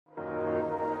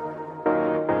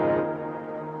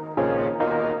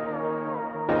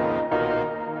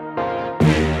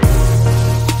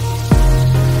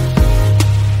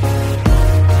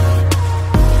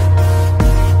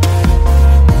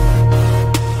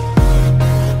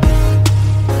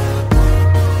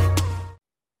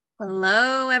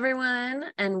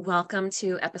and welcome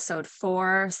to episode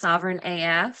 4, Sovereign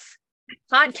AF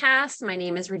podcast. My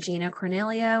name is Regina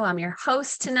Cornelio. I'm your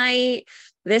host tonight.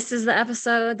 This is the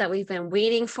episode that we've been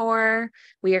waiting for.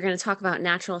 We are going to talk about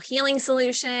natural healing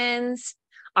solutions,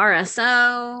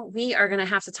 RSO. We are going to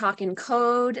have to talk in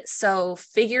code, so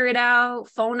figure it out,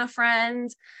 phone a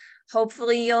friend.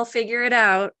 Hopefully you'll figure it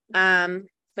out.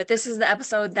 But this is the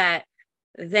episode that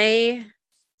they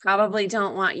probably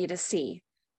don't want you to see,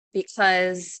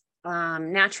 because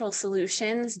natural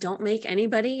solutions don't make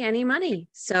anybody any money.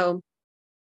 So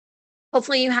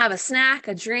hopefully you have a snack,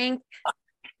 a drink,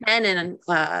 pen, and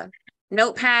a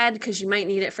notepad, because you might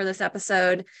need it for this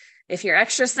episode. If you're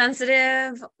extra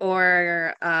sensitive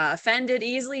or offended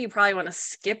easily, you probably want to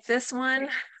skip this one,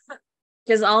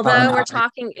 because although we're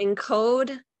talking in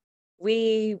code,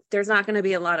 there's not going to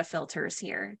be a lot of filters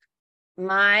here.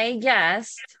 My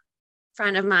guest,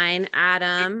 friend of mine,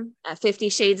 Adam at 50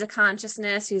 Shades of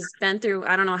Consciousness, who's been through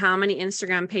I don't know how many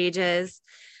Instagram pages,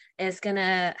 is going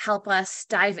to help us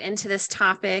dive into this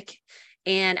topic.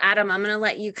 And Adam, I'm going to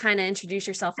let you kind of introduce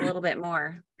yourself a little bit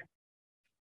more.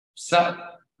 So,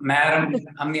 Adam,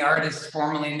 I'm the artist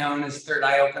formerly known as Third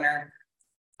Eye Opener.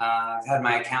 I've had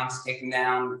my accounts taken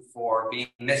down for being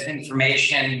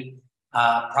misinformation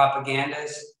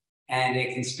propagandist and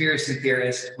a conspiracy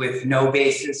theorist with no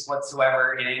basis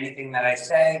whatsoever in anything that I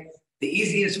say. The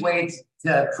easiest way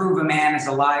to prove a man is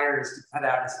a liar is to cut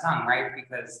out his tongue, right?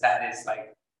 Because that is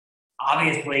like,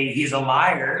 obviously he's a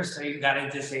liar, so you got to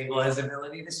disable his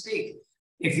ability to speak.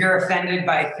 If you're offended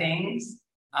by things,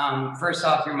 first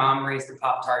off, your mom raised a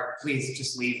Pop-Tart. Please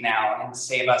just leave now and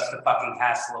save us the fucking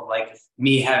hassle of like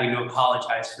me having to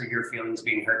apologize for your feelings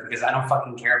being hurt, because I don't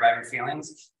fucking care about your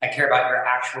feelings. I care about your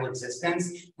actual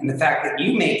existence. And the fact that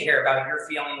you may care about your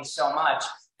feelings so much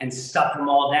and stuff them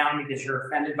all down because you're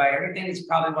offended by everything is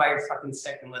probably why you're fucking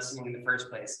sick and listening in the first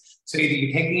place. So either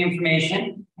you take the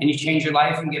information and you change your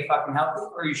life and get fucking healthy,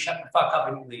 or you shut the fuck up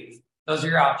and you leave. Those are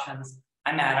your options.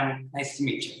 I'm Adam. Nice to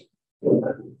meet you.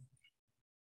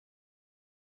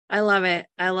 I love it.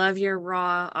 I love your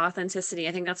raw authenticity.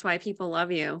 I think that's why people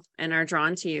love you and are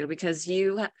drawn to you, because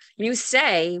you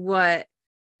say what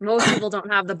most people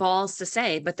don't have the balls to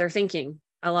say, but they're thinking.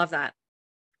 I love that.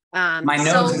 My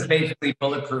nose is basically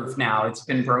bulletproof now. It's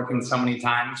been broken so many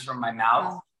times from my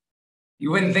mouth.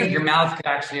 You wouldn't think your mouth could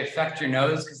actually affect your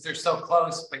nose because they're so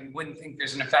close, but you wouldn't think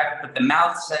there's an effect. But the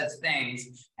mouth says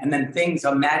things, and then things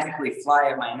will magically fly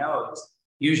at my nose,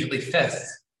 usually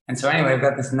fists. And so anyway, I've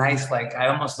got this nice, like, I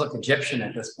almost look Egyptian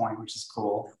at this point, which is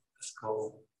cool. It's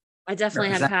cool. I definitely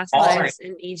had past lives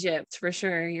in Egypt for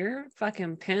sure. You're a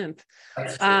fucking pimp.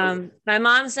 My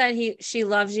mom said she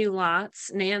loves you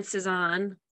lots. Nance is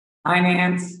on. Hi,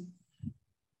 Nance.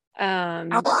 I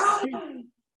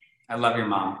love your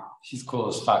mom. She's cool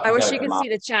as fuck. I wish you could see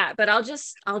the chat, but I'll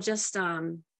just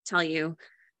tell you.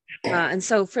 And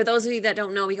so for those of you that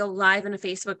don't know, we go live in a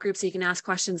Facebook group, so you can ask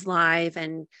questions live,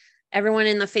 and everyone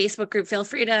in the Facebook group, feel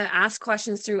free to ask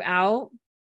questions throughout.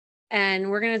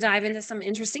 And we're going to dive into some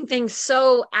interesting things.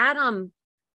 So Adam,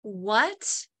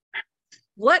 what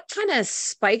kind of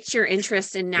spiked your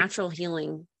interest in natural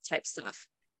healing type stuff?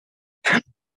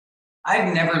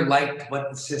 I've never liked what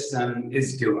the system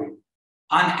is doing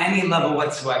on any level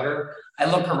whatsoever. I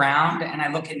look around and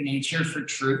I look at nature for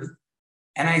truth,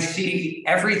 and I see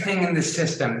everything in the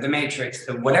system, the matrix,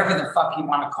 the whatever the fuck you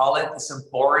want to call it, this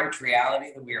abhorrent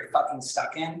reality that we are fucking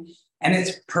stuck in. And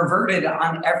it's perverted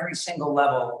on every single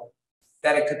level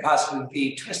that it could possibly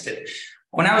be twisted.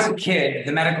 When I was a kid,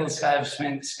 the medical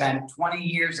establishment spent 20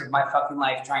 years of my fucking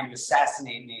life trying to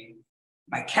assassinate me.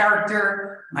 My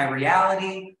character, my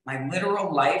reality, my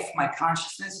literal life, my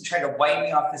consciousness, and tried to wipe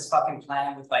me off this fucking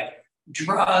planet with like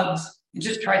drugs, and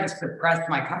just tried to suppress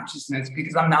my consciousness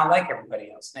because I'm not like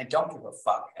everybody else and I don't give a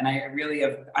fuck. And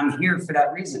I'm here for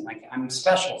that reason. Like, I'm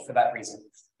special for that reason.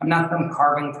 I'm not some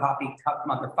carbon copy cup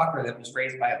motherfucker that was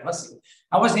raised by a pussy.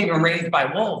 I wasn't even raised by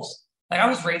wolves. Like, I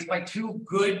was raised by two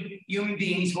good human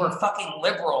beings who are fucking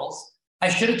liberals. I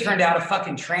should have turned out a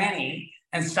fucking tranny,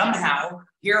 and somehow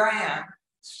here I am,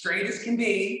 straight as can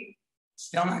be,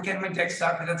 still not getting my dick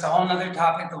sucked, but that's a whole nother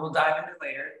topic that we'll dive into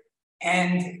later.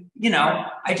 And, you know,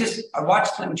 I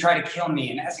watched them try to kill me.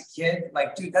 And as a kid,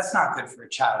 like, dude, that's not good for a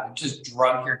child. Just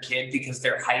drug your kid because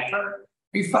they're hyper. Are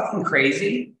you fucking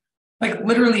crazy? Like,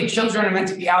 literally, children are meant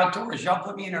to be outdoors. Y'all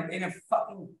put me in a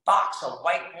fucking box, a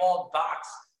white-walled box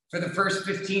for the first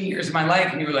 15 years of my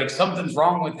life. And you were like, something's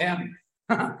wrong with him.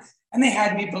 And they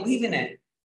had me believe in it.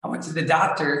 I went to the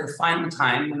doctor the final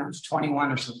time when I was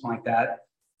 21 or something like that.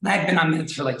 And I had been on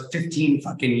meds for like 15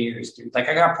 fucking years, dude. Like,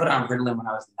 I got put on Ritalin when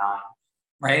I was 9.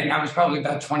 right? And I was probably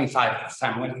about 25 at this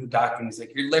time. I went to the doctor and he's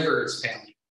like, your liver is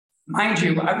failing. Mind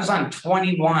you, I was on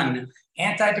 21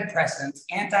 antidepressants,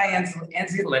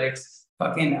 anxiolytics,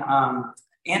 fucking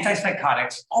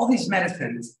antipsychotics, all these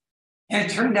medicines. And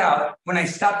it turned out when I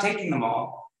stopped taking them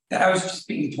all, that I was just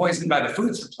being poisoned by the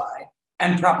food supply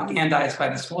and propagandized by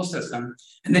the school system.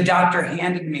 And the doctor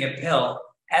handed me a pill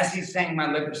as he's saying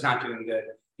my liver's not doing good.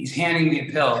 He's handing me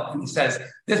a pill and he says,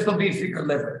 this will be for your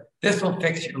liver. This will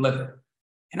fix your liver.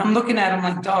 And I'm looking at him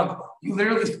like, dog, you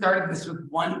literally started this with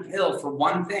one pill for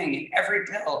one thing. And every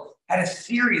pill had a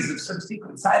series of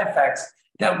subsequent side effects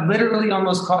that literally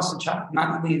almost cost the child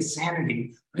not only his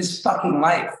sanity, but his fucking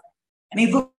life. And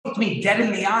he looked me dead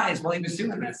in the eyes while he was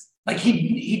doing this. Like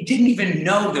he didn't even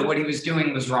know that what he was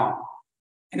doing was wrong.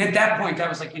 And at that point, I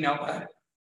was like, you know what?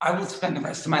 I will spend the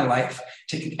rest of my life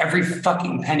taking every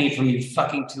fucking penny from you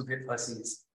fucking two-bit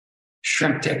pussies.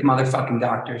 Shrimp dick motherfucking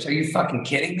doctors. Are you fucking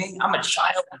kidding me? I'm a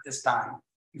child at this time.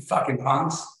 You fucking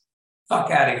punks. Fuck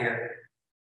out of here.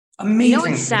 Amazing. You know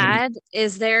what's sad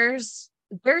is there's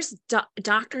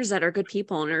doctors that are good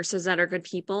people, nurses that are good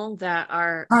people that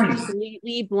are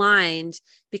completely blind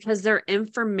because their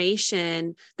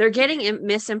information, they're getting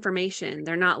misinformation.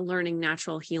 They're not learning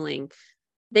natural healing.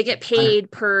 They get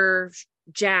paid per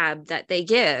jab that they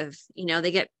give. You know,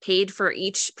 they get paid for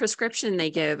each prescription they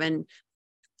give. And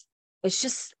it's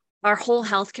just our whole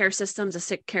healthcare system's a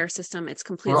sick care system. It's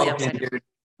completely upside down,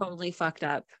 totally fucked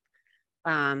up.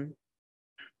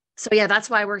 So yeah, that's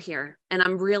why we're here. And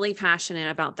I'm really passionate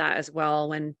about that as well.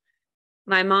 When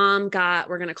my mom got,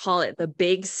 we're going to call it the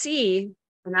big C,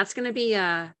 and that's going to be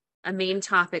a main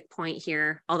topic point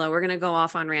here. Although we're going to go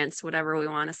off on rants, whatever we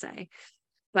want to say.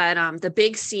 But the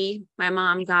big C, my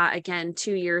mom got again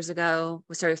 2 years ago,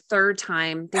 was her third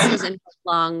time. This was in her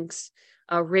lungs,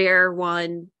 a rare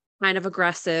one, kind of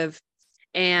aggressive.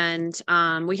 And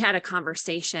we had a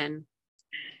conversation.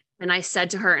 And I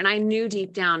said to her, and I knew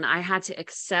deep down I had to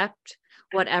accept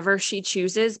whatever she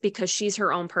chooses because she's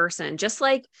her own person. Just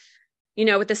like, you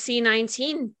know, with the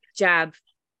C19 jab,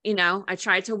 you know, I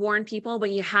tried to warn people,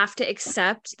 but you have to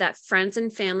accept that friends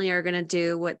and family are going to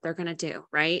do what they're going to do.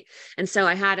 Right. And so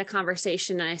I had a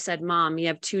conversation and I said, Mom, you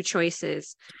have two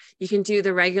choices. You can do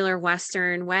the regular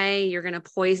Western way. You're going to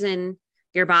poison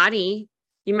your body.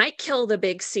 You might kill the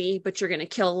big C, but you're going to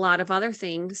kill a lot of other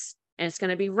things and it's going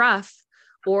to be rough.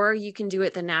 Or you can do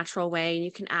it the natural way and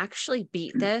you can actually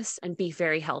beat this and be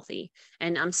very healthy.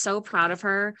 And I'm so proud of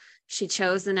her. She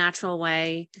chose the natural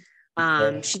way.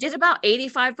 She did about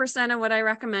 85% of what I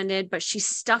recommended, but she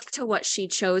stuck to what she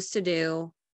chose to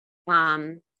do.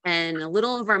 And a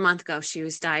little over a month ago, she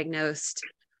was diagnosed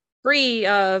free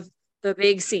of the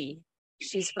big C.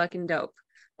 She's fucking dope.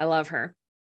 I love her.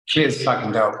 She is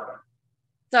fucking dope.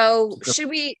 So should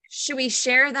we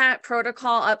share that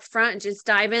protocol up front and just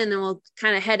dive in, and then we'll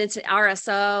kind of head into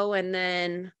RSO and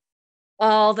then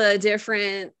all the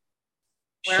different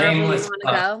wherever we want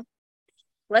to go.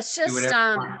 Let's just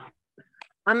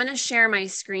I'm going to share my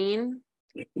screen.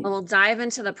 We'll dive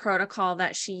into the protocol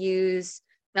that she used.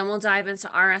 Then we'll dive into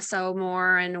RSO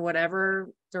more and whatever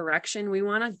direction we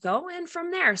want to go in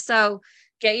from there. So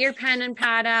get your pen and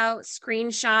pad out,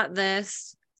 screenshot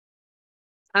this.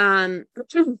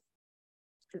 Through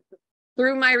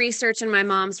my research and my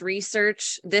mom's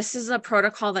research, this is a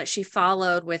protocol that she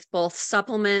followed with both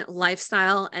supplement,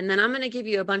 lifestyle, and then I'm going to give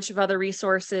you a bunch of other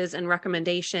resources and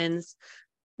recommendations,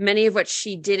 many of which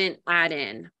she didn't add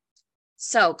in.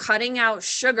 So cutting out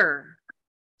sugar,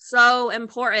 so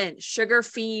important. Sugar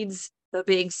feeds the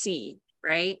big C,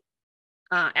 right?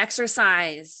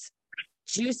 Exercise,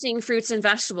 juicing fruits and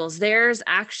vegetables. There's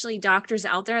actually doctors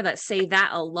out there that say that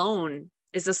alone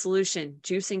is a solution.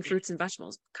 Juicing fruits and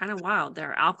vegetables, kind of wild.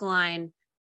 They're alkaline,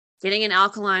 getting an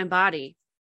alkaline body,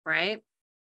 right?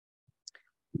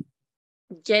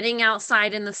 Getting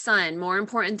outside in the sun, more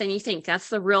important than you think. That's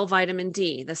the real vitamin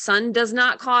D. The sun does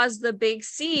not cause the big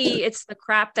C. It's the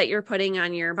crap that you're putting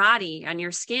on your body, on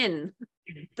your skin,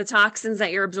 the toxins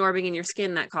that you're absorbing in your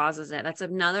skin that causes it. That's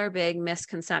another big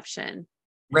misconception.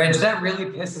 Reg, that really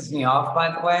pisses me off, by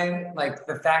the way. Like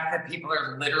the fact that people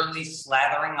are literally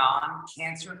slathering on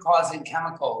cancer-causing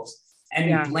chemicals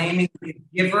and blaming the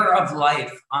giver of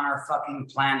life on our fucking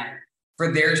planet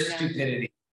for their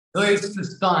stupidity. It's the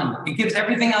sun. It gives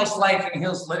everything else life and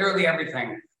heals literally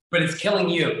everything, but it's killing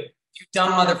you. You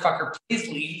dumb motherfucker, please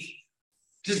leave.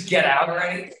 Just get out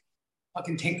already.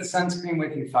 Fucking take the sunscreen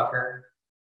with you, fucker.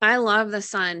 I love the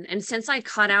sun. And since I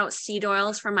cut out seed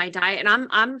oils from my diet, and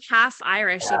I'm half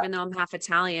Irish, even though I'm half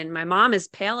Italian. My mom is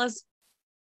pale as,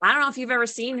 I don't know if you've ever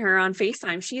seen her on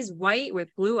FaceTime. She's white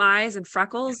with blue eyes and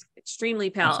freckles,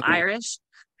 extremely pale, Irish.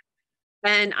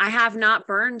 And I have not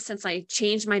burned since I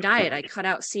changed my diet. I cut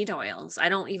out seed oils. I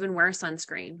don't even wear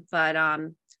sunscreen, but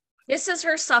this is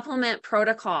her supplement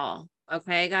protocol.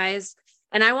 Okay, guys.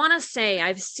 And I want to say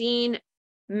I've seen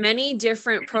many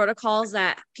different protocols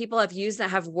that people have used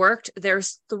that have worked.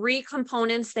 There's 3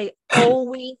 components they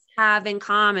always have in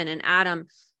common. And Adam,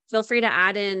 feel free to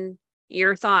add in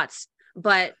your thoughts,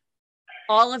 but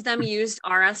all of them used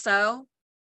RSO.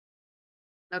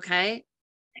 Okay.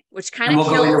 Which kind And of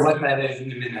we'll go over kills. what that is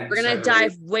in a minute. We're going to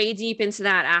dive way deep into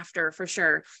that after, for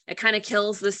sure. It kind of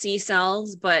kills the C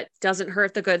cells, but doesn't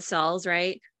hurt the good cells,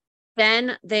 right?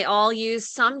 Then they all use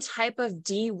some type of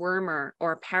dewormer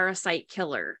or parasite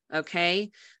killer.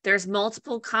 Okay. There's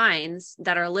multiple kinds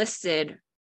that are listed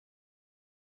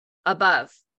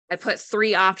above. I put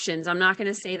 3 options. I'm not going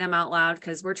to say them out loud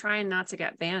because we're trying not to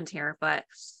get banned here, but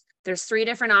there's 3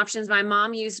 different options. My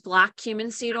mom used black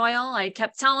cumin seed oil. I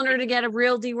kept telling her to get a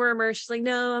real dewormer. She's like,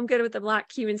 no, I'm good with the black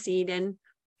cumin seed. And,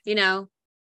 you know,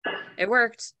 it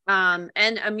worked. And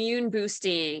immune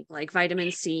boosting like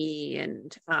vitamin C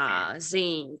and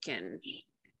zinc and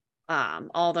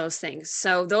all those things.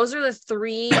 So those are the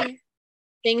 3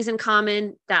 things in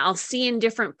common that I'll see in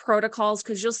different protocols,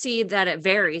 because you'll see that it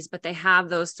varies, but they have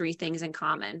those 3 things in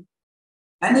common.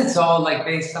 And it's all like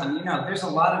based on, there's a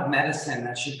lot of medicine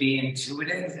that should be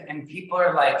intuitive. And people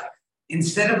are like,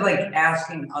 instead of like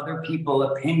asking other people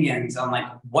opinions on like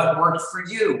what worked for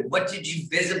you, what did you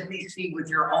visibly see with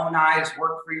your own eyes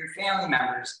work for your family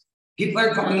members? People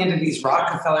are going into these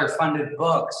Rockefeller funded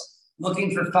books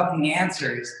looking for fucking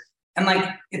answers. And like,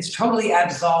 it's totally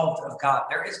absolved of God.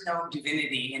 There is no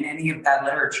divinity in any of that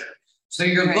literature. So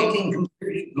you're looking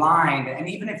completely blind. And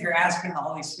even if you're asking the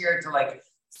Holy Spirit to like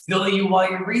fill you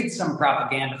while you read some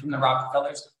propaganda from the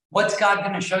Rockefellers, what's God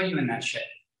going to show you in that shit?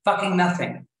 Fucking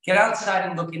nothing. Get outside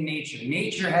and look in nature.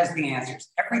 Nature has the answers.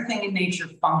 Everything in nature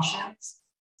functions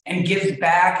and gives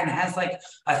back and has like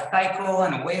a cycle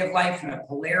and a way of life and a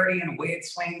polarity and a way it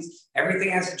swings. Everything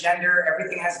has a gender.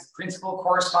 Everything has principal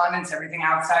correspondence. Everything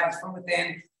outside is from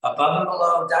within, above and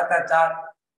below, ...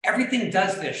 Everything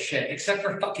does this shit except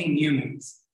for fucking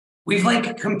humans. We've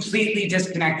like completely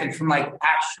disconnected from like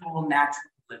actual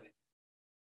natural living.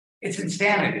 It's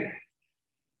insanity.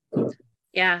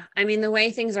 Yeah. I mean, the way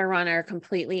things are run are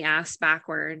completely ass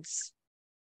backwards.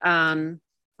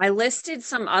 I listed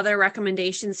some other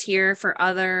recommendations here for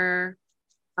other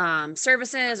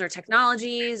services or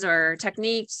technologies or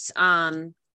techniques.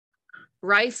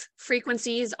 Rife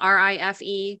frequencies,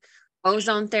 RIFE,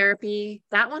 ozone therapy.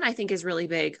 That one I think is really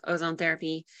big, ozone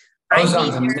therapy.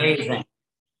 Ozone's amazing.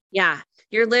 Yeah.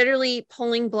 You're literally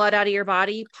pulling blood out of your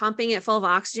body, pumping it full of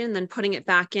oxygen, then putting it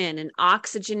back in. And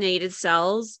oxygenated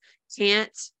cells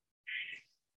can't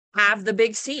have the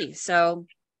big C. So,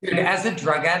 dude, as a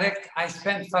drug addict, I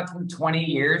spent fucking 20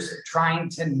 years trying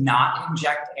to not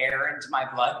inject air into my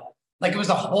blood. Like it was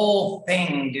a whole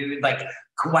thing, dude. Like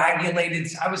coagulated.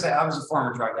 I was a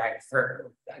former drug addict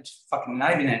I just fucking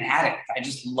not even an addict. I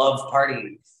just love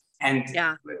partying. And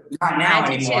yeah, not now I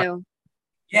did anymore. too.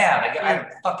 Yeah, like I had a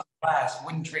fucking blast.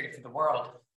 Wouldn't trade it for the world.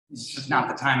 It's just not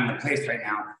the time and the place right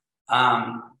now.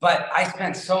 But I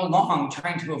spent so long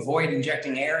trying to avoid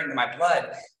injecting air into my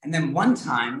blood. And then one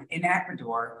time in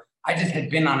Ecuador, I just had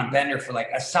been on a bender for like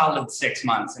a solid 6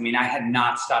 months. I mean, I had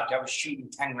not stopped. I was shooting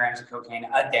 10 grams of cocaine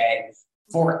a day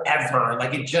forever.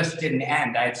 Like it just didn't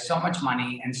end. I had so much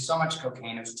money and so much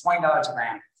cocaine. It was $20 a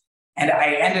gram. And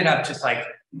I ended up just like,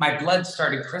 my blood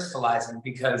started crystallizing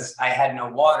because I had no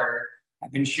water.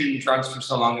 I've been shooting drugs for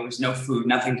so long. There was no food,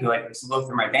 nothing to it. It was low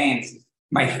through my veins.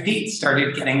 My feet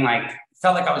started getting like,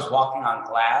 felt like I was walking on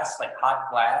glass, like hot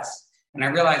glass. And I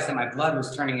realized that my blood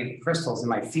was turning into crystals in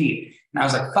my feet. And I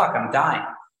was like, fuck, I'm dying.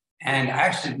 And I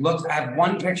actually looked, I have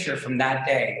one picture from that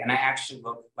day, and I actually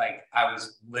looked like I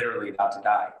was literally about to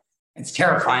die. It's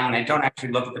terrifying, and I don't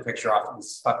actually look at the picture often.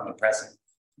 It's fucking depressing.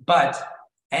 But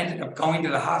I ended up going to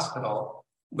the hospital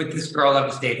with this girl I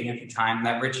was dating at the time,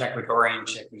 that rich Ecuadorian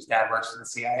chick whose dad works for the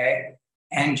CIA.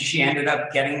 And she ended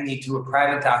up getting me to a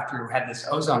private doctor who had this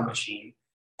ozone machine.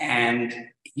 And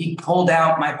he pulled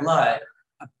out my blood,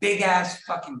 a big ass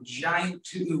fucking giant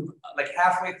tube, like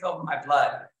halfway filled with my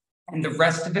blood. And the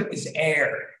rest of it was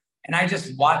air. And I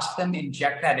just watched them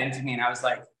inject that into me. And I was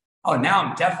like, oh, now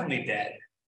I'm definitely dead.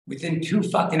 Within 2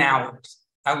 fucking hours,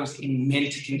 I was in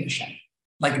mint condition,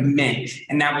 like mint.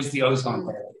 And that was the ozone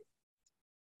therapy.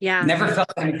 Yeah. Never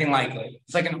felt anything like it.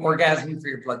 It's like an orgasm for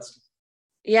your bloodstream.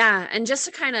 Yeah. And just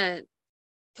to kind of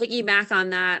piggyback on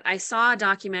that, I saw a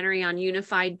documentary on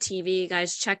Unified TV.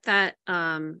 Guys, check that.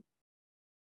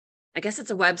 I guess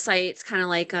it's a website. It's kind of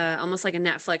like almost like a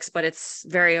Netflix, but it's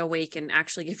very awake and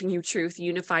actually giving you truth.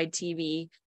 Unified TV.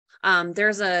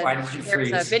 There's Why did you a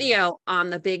freeze? video on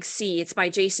the Big C. It's by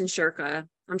Jason Shirka.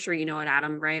 I'm sure you know it,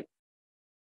 Adam, right?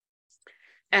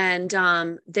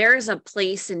 And there's a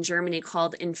place in Germany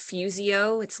called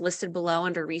Infusio. It's listed below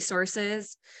under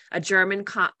resources, a German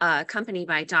company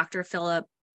by Dr. Philip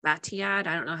Batiad.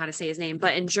 I don't know how to say his name,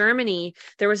 but in Germany,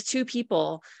 there was two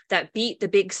people that beat the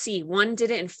Big C. One did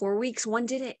it in 4 weeks, one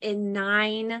did it in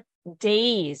 9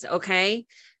 days. Okay.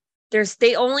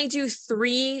 They only do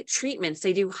 3 treatments.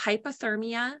 They do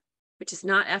hypothermia, which is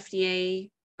not FDA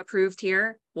approved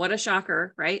here. What a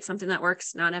shocker, right? Something that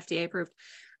works, not FDA approved.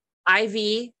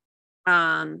 IV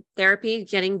therapy,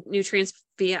 getting nutrients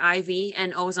via IV,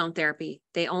 and ozone therapy.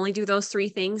 They only do those 3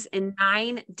 things in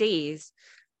 9 days.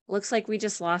 Looks like we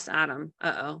just lost Adam.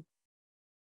 Uh-oh.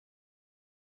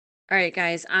 All right,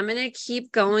 guys, I'm going to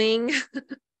keep going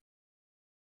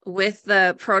with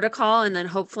the protocol, and then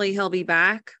hopefully he'll be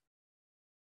back.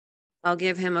 I'll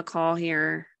give him a call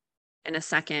here in a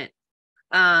second.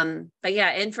 But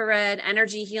yeah, infrared,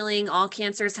 energy healing, all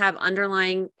cancers have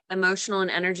underlying emotional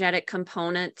and energetic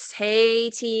components. Hey,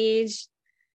 Tej.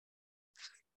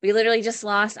 We literally just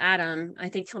lost Adam. I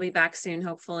think he'll be back soon,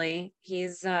 hopefully.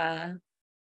 He's in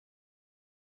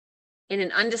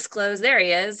an undisclosed, there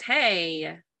he is.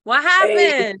 Hey, what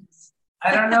happened? Hey,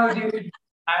 I don't know, dude.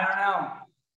 I don't know.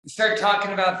 You start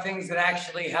talking about things that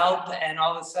actually help, and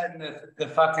all of a sudden the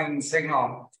fucking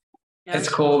signal. Yep. It's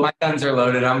cool. My guns are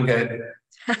loaded. I'm good.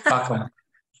 Fuck them.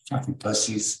 Fucking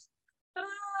pussies.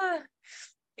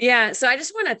 Yeah, so I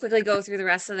just want to quickly go through the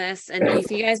rest of this. And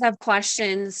if you guys have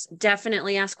questions,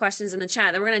 definitely ask questions in the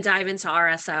chat. Then we're going to dive into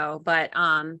RSO. But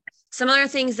some other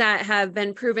things that have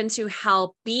been proven to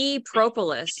help: bee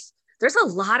propolis. There's a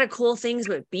lot of cool things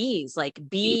with bees, like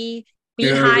beehive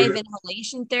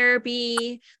inhalation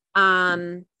therapy.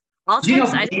 All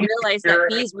types. I didn't realize that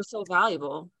bees were so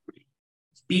valuable.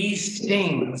 Bee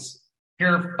stings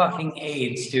cure fucking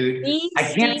AIDS, dude. I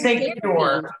can't say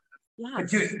cure.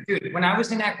 Yes. Dude, when I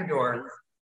was in Ecuador,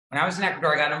 I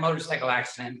got in a motorcycle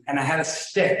accident and I had a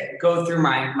stick go through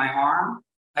my arm.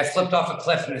 I flipped off a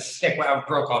cliff and the stick, I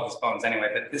broke all these bones anyway,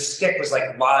 but the stick was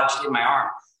like lodged in my arm.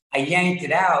 I yanked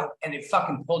it out and it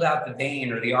fucking pulled out the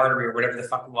vein or the artery or whatever the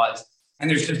fuck it was. And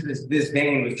there's just this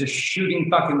vein was just shooting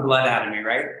fucking blood out of me,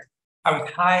 right? I was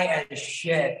high as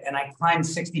shit and I climbed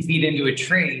 60 feet into a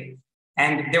tree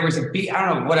and there was a bee. I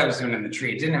don't know what I was doing in the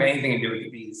tree. It didn't have anything to do with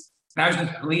the bees. And I was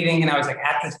just bleeding and I was like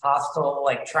at this hospital,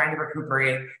 like trying to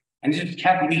recuperate and it just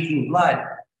kept leaking blood.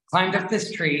 Climbed up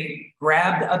this tree,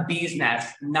 grabbed a bee's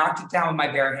nest, knocked it down with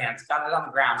my bare hands, got it on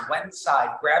the ground, went inside,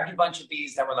 grabbed a bunch of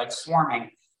bees that were like swarming.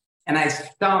 And I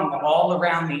stung all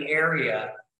around the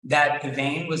area that the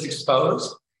vein was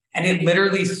exposed. And it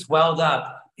literally swelled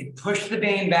up. It pushed the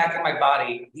vein back in my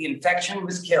body. The infection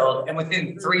was killed. And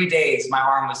within 3 days, my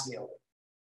arm was healed.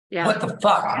 Yeah. What the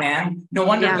fuck, man? No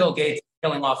wonder Bill Gates is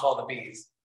killing off all the bees.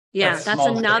 Yeah, that's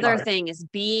another thing is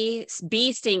bee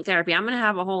sting therapy. I'm going to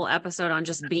have a whole episode on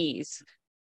just bees.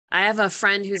 I have a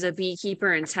friend who's a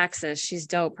beekeeper in Texas. She's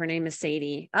dope. Her name is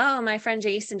Sadie. Oh, my friend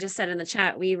Jason just said in the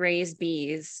chat, we raise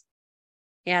bees.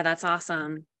 Yeah, that's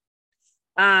awesome.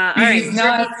 All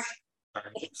right.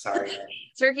 Sorry.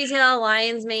 Turkey tail,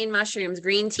 lion's mane mushrooms,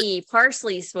 green tea,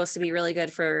 parsley is supposed to be really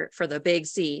good for the Big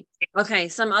C. Okay,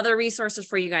 some other resources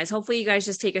for you guys. Hopefully you guys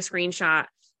just take a screenshot.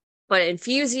 But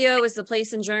Infusio is the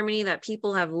place in Germany that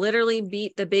people have literally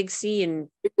beat the Big C in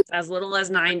as little as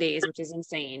 9 days, which is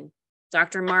insane.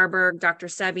 Dr. Marburg, Dr.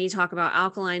 Sebi talk about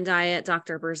alkaline diet,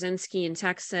 Dr. Brzezinski in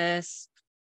Texas.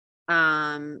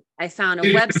 I found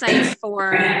a website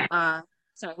for,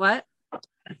 sorry, what?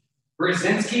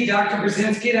 Brzezinski, Dr.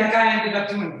 Brzezinski, that guy ended up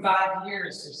doing 5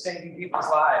 years of saving people's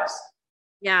lives.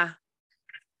 Yeah.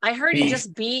 I heard he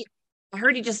just beat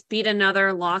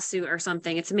another lawsuit or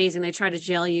something. It's amazing. They try to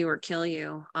jail you or kill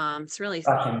you. It's really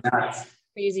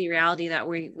crazy reality that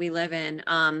we live in.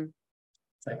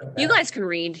 You guys can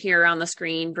read here on the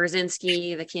screen,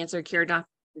 Brzezinski, the cancer cure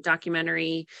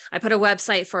documentary. I put a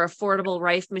website for affordable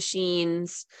Rife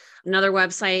machines, another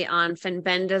website on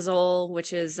fenbendazole,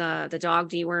 which is the dog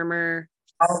dewormer.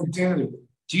 Oh, dude.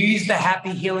 Do you use the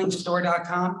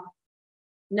happyhealingstore.com?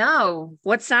 No.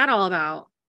 What's that all about?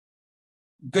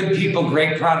 Good people,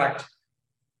 great product.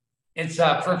 It's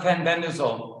for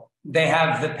fenbendazole. They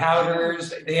have the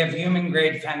powders. They have human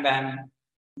grade fenben.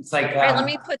 It's like. All right, let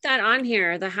me put that on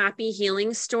here. The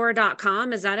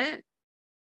happyhealingstore.com. Is that it?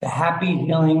 The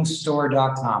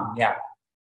happyhealingstore.com. Yeah.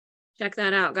 Check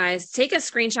that out, guys. Take a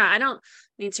screenshot. I don't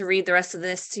need to read the rest of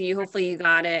this to you. Hopefully you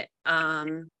got it.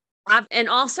 And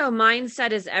also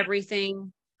mindset is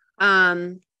everything.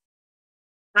 I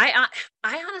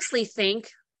honestly think,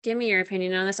 give me your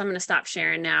opinion on this. I'm going to stop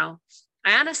sharing now.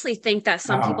 I honestly think that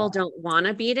some people Um, don't want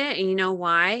to beat it. And you know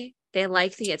why? They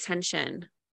like the attention,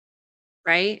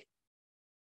 right?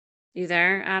 You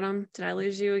there, Adam? Did I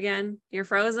lose you again? You're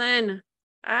frozen.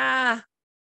 Ah.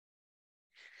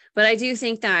 But I do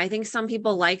think that I think some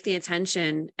people like the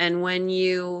attention. And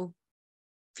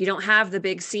if you don't have the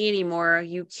big C anymore,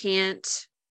 you can't,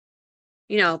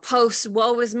 post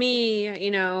woe is me,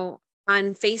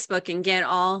 on Facebook and get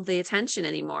all the attention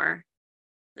anymore.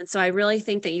 And so I really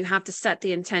think that you have to set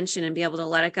the intention and be able to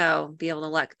let it go, be able to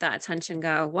let that attention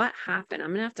go. What happened? I'm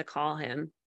going to have to call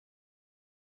him.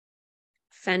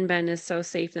 Fenben is so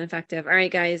safe and effective. All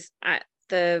right, guys. I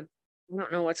don't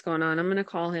know what's going on. I'm going to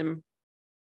call him,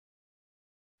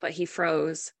 but he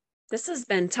froze. This has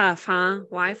been tough, huh?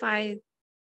 Wi-Fi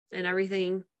and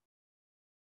everything.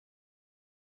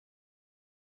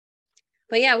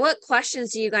 But yeah, what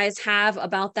questions do you guys have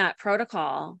about that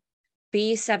protocol?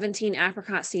 B17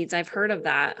 apricot seeds. I've heard of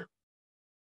that.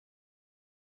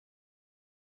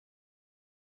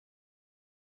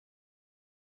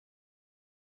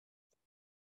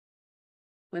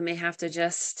 We may have to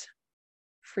just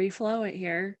free flow it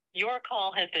here. Your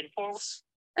call has been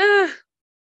forwarded.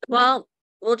 Well,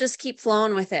 we'll just keep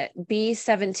flowing with it.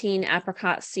 B17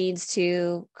 apricot seeds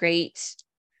too. Great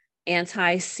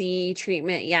anti-C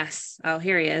treatment. Yes. Oh,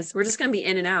 here he is. We're just going to be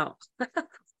in and out.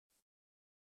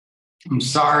 I'm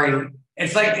sorry.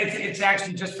 It's like, it's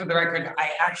actually, just for the record,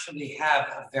 I actually have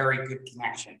a very good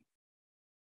connection.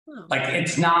 Oh. Like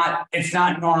it's not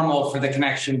normal for the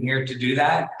connection here to do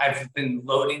that. I've been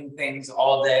loading things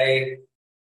all day,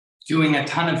 doing a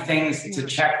ton of things to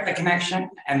check the connection,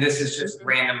 and this is just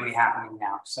randomly happening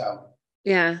now. So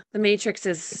yeah, the matrix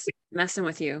is messing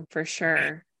with you for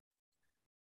sure.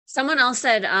 Someone else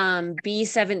said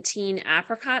B17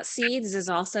 apricot seeds is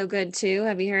also good too.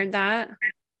 Have you heard that?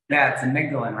 yeah, it's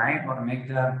amygdalin, right? What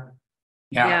amygdala?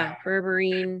 Yeah,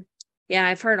 berberine. Yeah,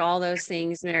 I've heard all those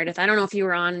things, Meredith. I don't know if you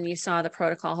were on and you saw the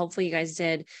protocol. Hopefully you guys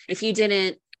did. If you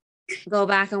didn't, go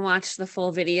back and watch the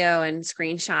full video and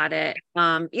screenshot it.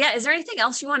 Yeah, is there anything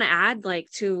else you want to add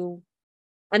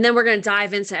and then we're going to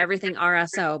dive into everything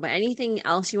RSO, but anything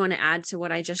else you want to add to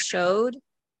what I just showed?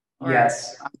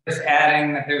 Yes, I'm just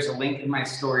adding that there's a link in my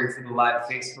story for the live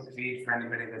Facebook feed for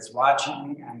anybody that's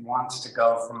watching and wants to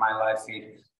go from my live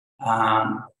feed.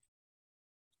 All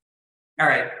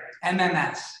right,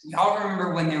 MMS. Y'all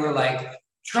remember when they were like,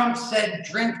 Trump said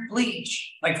drink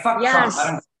bleach? Like, fuck Yes.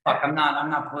 Trump. I'm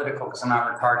not political because I'm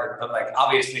not retarded, but like,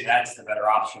 obviously that's the better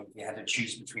option. If you had to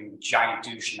choose between a giant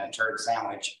douche and a turd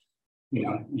sandwich,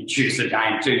 you choose the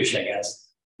giant douche, I guess.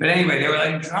 But anyway, they were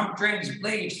like, Trump drinks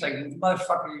bleach. Like,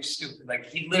 motherfucker, you're stupid. Like,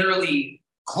 he literally,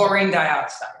 chlorine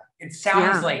dioxide. It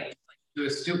sounds like to a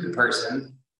stupid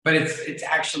person, but it's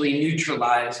actually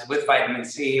neutralized with vitamin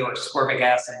C or ascorbic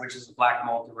acid, which is a black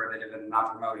mold derivative, and I'm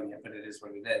not promoting it, but it is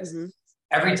what it is. Mm-hmm.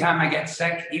 Every time I get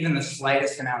sick, even the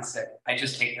slightest amount sick, I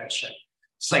just take that shit.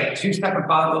 It's like 2 separate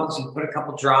bottles. You put a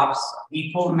couple drops,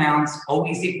 equal amounts,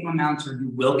 always equal amounts, or you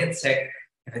will get sick.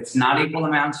 If it's not equal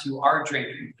amounts, you are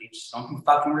drinking bleach. Don't be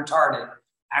fucking retarded.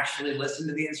 Actually listen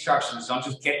to the instructions. Don't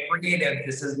just get creative.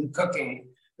 This isn't cooking.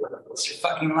 It's your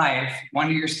fucking life.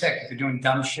 Wonder you're sick. If you're doing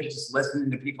dumb shit, just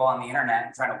listening to people on the internet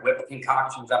and trying to whip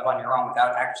concoctions up on your own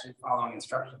without actually following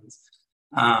instructions.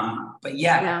 But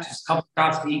just a couple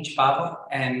drops to each bottle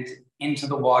and into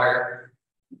the water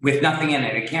with nothing in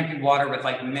it. It can't be water with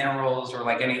like minerals or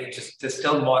like any, just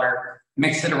distilled water.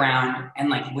 Mix it around, and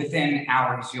like within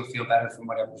hours, you'll feel better from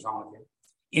whatever's wrong with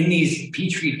you. In these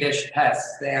Petri dish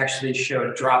tests, they actually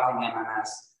showed dropping MMS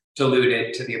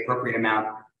diluted to the appropriate amount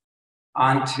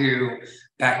onto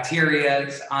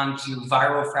bacteria, onto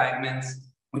viral fragments,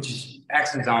 which is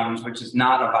exosomes, which is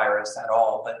not a virus at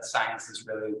all, but science is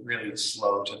really, really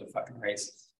slow to the fucking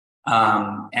race.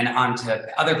 And onto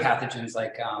other pathogens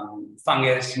like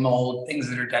fungus, mold, things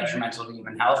that are detrimental to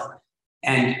human health.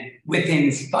 And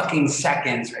within fucking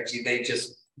seconds, Reggie,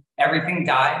 everything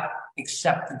died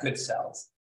except the good cells.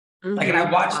 Mm-hmm. Like, and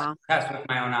I watched the test with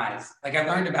my own eyes. Like, I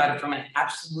learned about it from an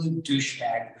absolute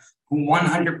douchebag who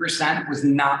 100% was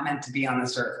not meant to be on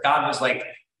this earth. God was like,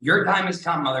 your time has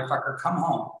come, motherfucker, come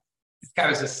home. This guy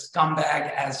was a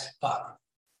scumbag as fuck.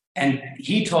 And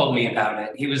he told me about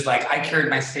it. He was like, I cured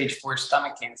my stage 4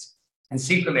 stomach cancer. And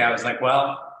secretly I was like,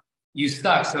 well, you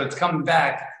suck, so it's coming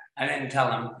back. I didn't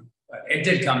tell him. It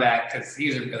did come back because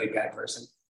he's a really bad person.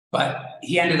 But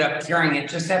he ended up curing it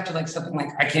just after like something like,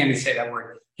 I can't even say that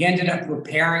word. He ended up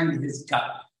repairing his gut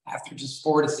after just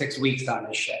 4 to 6 weeks on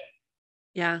this shit.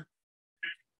 Yeah.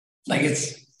 Like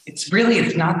it's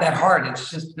not that hard. It's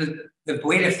just the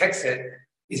way to fix it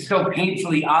is so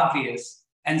painfully obvious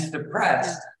and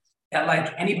suppressed that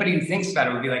like anybody who thinks about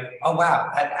it would be like, oh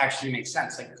wow, that actually makes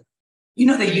sense. Like,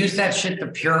 they use that shit to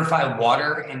purify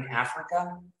water in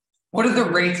Africa. What are the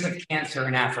rates of cancer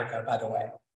in Africa, by the way?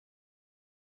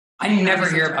 I never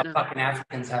hear about fucking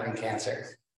Africans having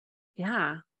cancer.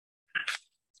 Yeah.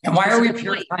 And why are we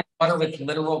purifying water with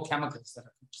literal chemicals that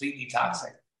are completely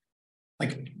toxic?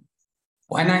 Like,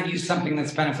 why not use something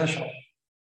that's beneficial?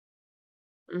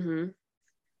 Mm-hmm.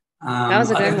 That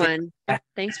was a good one.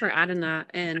 Thanks for adding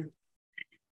that in.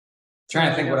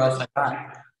 Trying to think what else I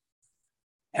got.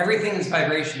 Everything is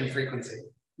vibration and frequency.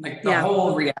 Like the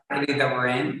whole reality that we're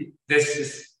in, this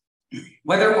is,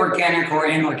 whether organic or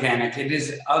inorganic, it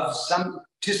is to some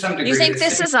degree. You think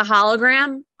this is a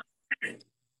hologram?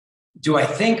 Do I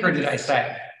think, or did I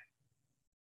say?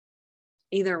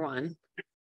 Either one.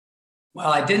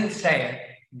 Well, I didn't say it,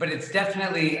 but it's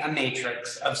definitely a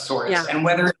matrix of sorts. Yeah. And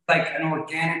whether it's like an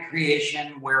organic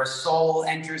creation where a soul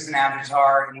enters an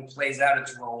avatar and plays out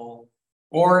its role,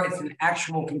 or it's an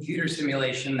actual computer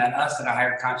simulation that us at a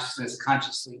higher consciousness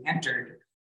consciously entered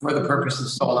for the purpose of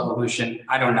soul evolution,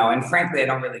 I don't know. And frankly, I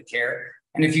don't really care.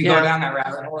 And if you go down that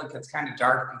rabbit hole, it gets kind of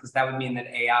dark because that would mean that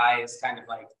AI is kind of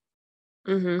like,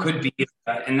 could be.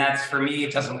 And that's, for me,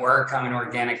 it doesn't work. I'm an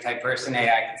organic type person.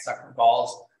 AI can suck my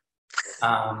balls.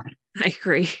 I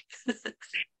agree.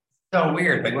 So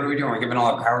weird. Like, what are we doing? We're giving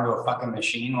all our power to a fucking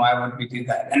machine. Why would we do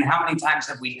that? And how many times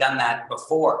have we done that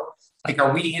before? Like,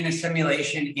 are we in a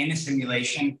simulation, in a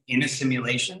simulation, in a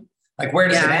simulation? Like, where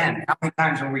does it end? How many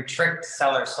times were we tricked to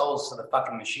sell our souls to the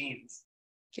fucking machines?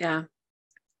 Yeah.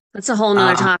 That's a whole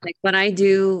nother topic, but I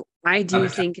do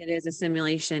think it is a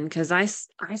simulation because I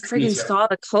friggin' saw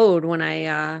the code when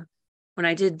I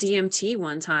did DMT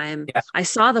one time. Yeah. I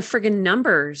saw the friggin'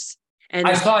 numbers. And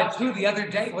I saw it too the other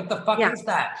day. What the fuck is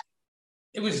that?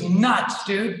 It was nuts,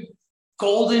 dude.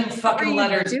 Golden fucking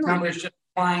letters, numbers just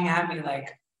flying at me like,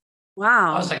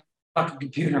 wow. I was like, fucking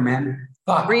computer, man.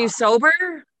 Fuck. Were you sober?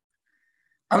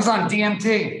 I was on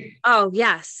DMT. Oh,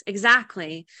 yes,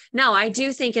 exactly. No, I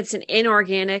do think it's an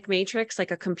inorganic matrix,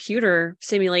 like a computer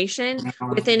simulation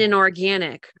within an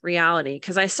organic reality.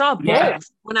 Because I saw both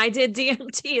when I did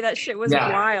DMT. That shit was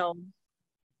wild.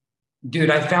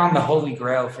 Dude, I found the holy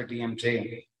grail for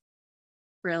DMT.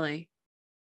 Really?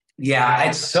 Yeah,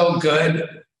 it's so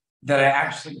good that I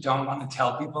actually don't want to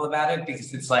tell people about it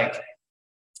because it's like,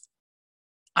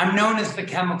 I'm known as the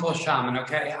chemical shaman,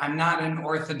 okay? I'm not an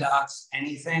orthodox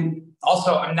anything.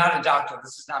 Also, I'm not a doctor.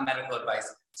 This is not medical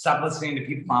advice. Stop listening to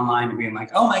people online and being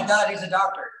like, oh my God, he's a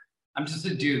doctor. I'm just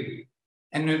a dude.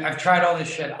 And I've tried all this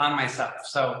shit on myself.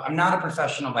 So I'm not a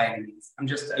professional by any means. I'm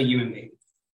just a human being.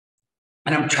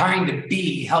 And I'm trying to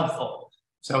be helpful.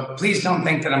 So please don't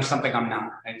think that I'm something I'm not.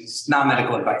 It's not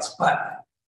medical advice. But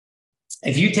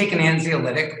if you take an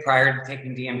anxiolytic prior to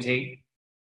taking DMT,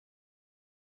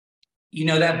 you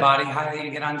know that body high that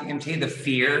you get on DMT, the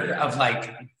fear of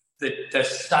like the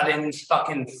sudden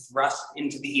fucking thrust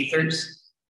into the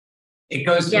ethers, it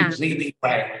goes completely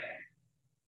away.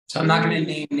 So I'm not going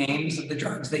to name names of the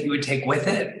drugs that you would take with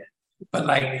it, but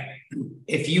like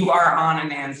if you are on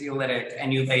an anxiolytic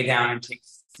and you lay down and take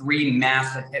 3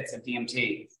 massive hits of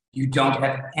DMT, you don't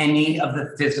have any of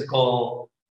the physical.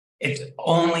 It's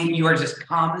only, you are just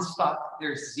calm as fuck.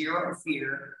 There's zero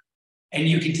fear. And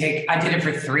you can take, I did it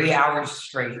for 3 hours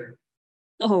straight.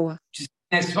 Oh.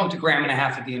 I smoked 1.5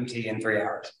 grams of DMT in 3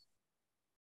 hours.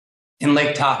 In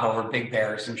Lake Tahoe or Big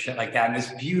Bear or some shit like that. In this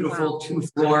beautiful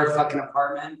 2-floor fucking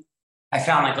apartment. I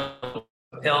found like a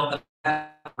pill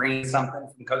that brings something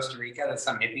from Costa Rica that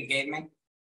some hippie gave me.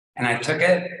 And I took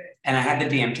it and I had the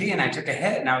DMT and I took a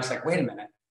hit and I was like, wait a minute.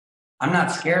 I'm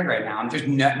not scared right now. There's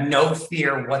no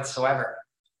fear whatsoever.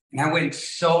 And I went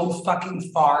so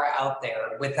fucking far out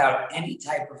there without any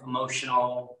type of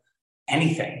emotional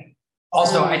anything.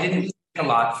 Also, I didn't take a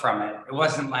lot from it. It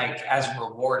wasn't like as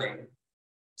rewarding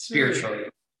spiritually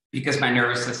because my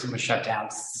nervous system was shut down.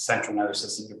 It's the central nervous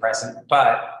system depressant.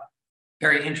 But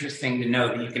very interesting to know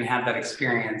that you can have that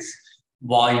experience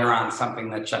while you're on something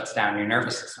that shuts down your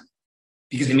nervous system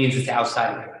because it means it's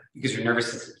outside of you because your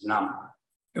nervous system is numb.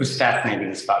 It was fascinating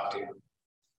as fuck, dude.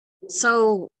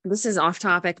 So this is off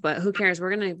topic, but who cares?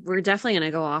 We're definitely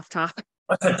gonna go off topic.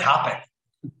 What's the topic?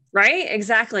 Right?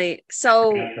 Exactly.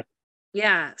 So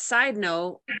yeah, side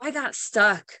note, I got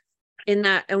stuck in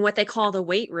what they call the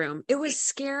weight room. It was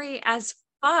scary as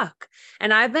fuck.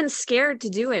 And I've been scared to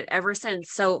do it ever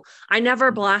since. So I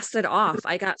never blasted off.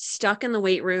 I got stuck in the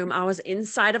weight room. I was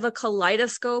inside of a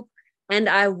kaleidoscope and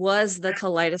I was the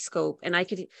kaleidoscope and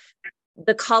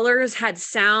the colors had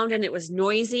sound and it was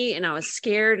noisy and I was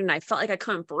scared and I felt like I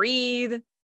couldn't breathe.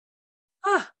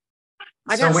 I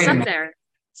got stuck there.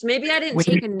 So maybe I didn't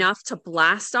take enough to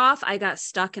blast off. I got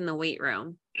stuck in the weight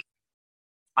room.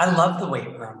 I love the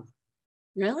weight room.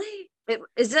 Really?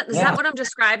 Is that what I'm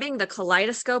describing? The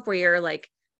kaleidoscope where you're like,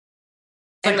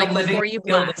 It's like a living before you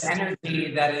field of blast.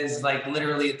 energy that is like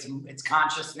literally it's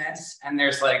consciousness, and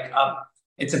there's like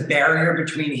it's a barrier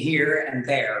between here and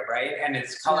there, right? And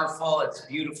it's colorful, it's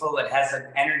beautiful, it has an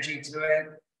energy to it.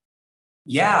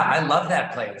 Yeah, I love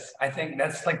that place. I think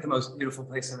that's like the most beautiful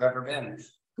place I've ever been.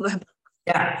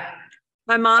 Yeah.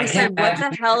 My mom said, "What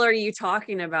the hell are you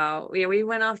talking about?" Yeah, we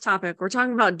went off topic. We're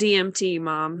talking about DMT,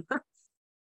 Mom.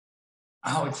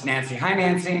 Oh, it's Nancy. Hi,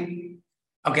 Nancy.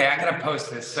 Okay, I gotta post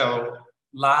this. So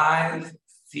live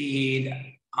feed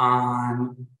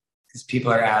on because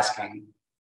people are asking.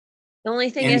 The only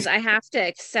thing is I have to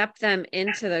accept them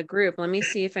into the group. Let me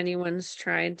see if anyone's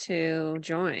tried to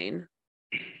join.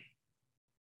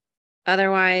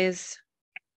 Otherwise,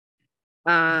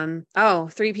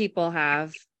 3 people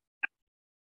have.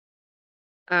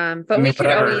 But we could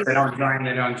whatever. always, If they don't join,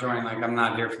 they don't join. Like I'm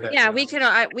not here for that. yeah, we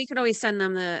could always send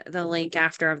them the link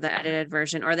after of the edited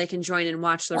version, or they can join and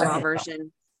watch the raw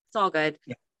version. It's all good.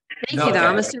 Yeah. Thank you, though.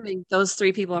 I'm assuming those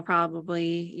 3 people are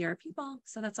probably your people,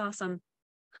 so that's awesome.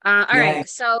 All right,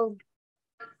 so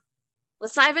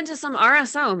let's dive into some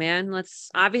RSO, man.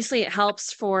 Obviously it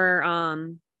helps for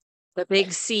the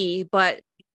big C, but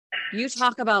you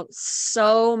talk about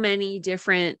so many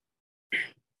different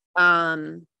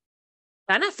benefits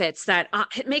that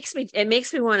it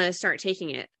makes me want to start taking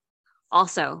it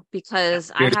also,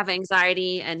 because I have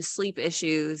anxiety and sleep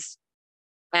issues,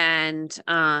 and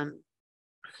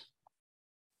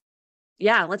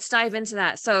let's dive into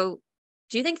that. So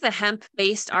do you think the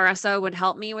hemp-based RSO would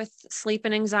help me with sleep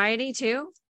and anxiety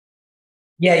too?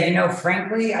 Yeah,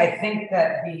 frankly, I think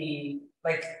that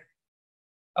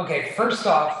first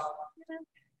off,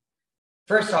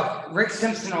 Rick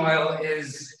Simpson oil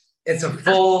it's a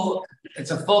full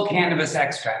cannabis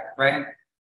extract, right?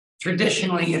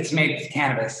 Traditionally, it's made with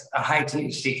cannabis, a high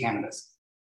THC cannabis.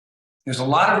 There's a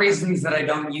lot of reasons that I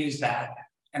don't use that.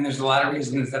 And there's a lot of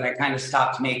reasons that I kind of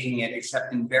stopped making it,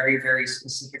 except in very, very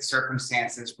specific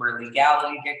circumstances where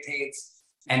legality dictates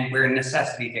and where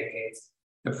necessity dictates.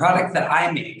 The product that I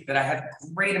make, that I have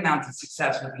great amounts of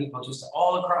success with people just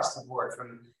all across the board,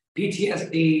 from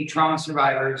PTSD, trauma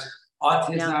survivors,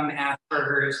 autism,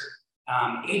 Asperger's,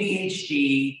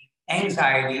 ADHD,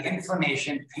 anxiety,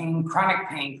 inflammation,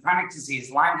 chronic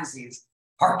disease, Lyme disease,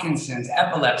 Parkinson's,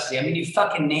 epilepsy. I mean, you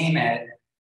fucking name it.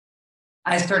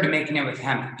 I started making it with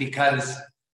hemp because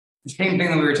the same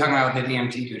thing that we were talking about with the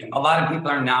DMT, dude. A lot of people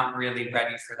are not really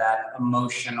ready for that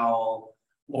emotional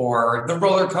or the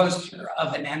roller coaster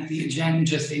of an entheogen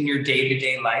just in your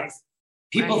day-to-day life.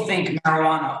 People think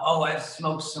marijuana, I've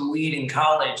smoked some weed in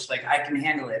college, like I can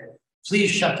handle it. Please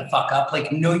shut the fuck up.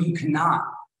 Like, no, you cannot.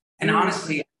 And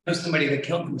honestly, I know somebody that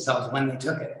killed themselves when they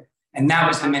took it. And that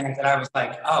was the minute that I was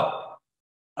like, oh,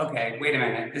 okay, wait a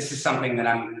minute. This is something that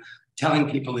I'm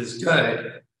telling people is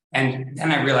good. And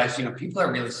then I realized, people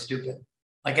are really stupid.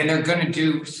 Like, and they're going to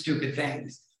do stupid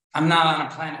things. I'm not on a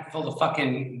planet full of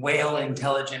fucking whale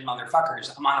intelligent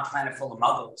motherfuckers. I'm on a planet full of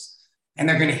muggles. And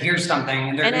they're going to hear something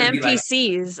and they're going to be like,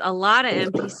 NPCs, a lot of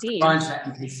NPCs. Bunch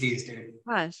of NPCs, dude.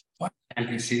 Gosh. Bunch of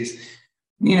NPCs.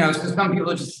 So some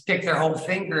people just stick their whole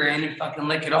finger in and fucking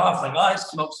lick it off. Like, I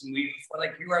smoked some weed before.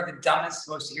 Like, you are the dumbest,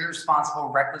 most irresponsible,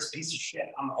 reckless piece of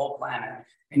shit on the whole planet.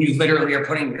 And you literally are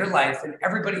putting your life and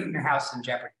everybody in your house in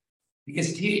jeopardy.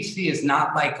 Because THC is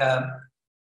not like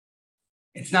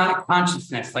it's not a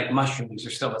consciousness like mushrooms or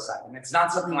psilocybin. It's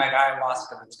not something like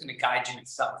ayahuasca that's going to guide you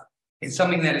itself. It's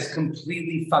something that is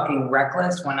completely fucking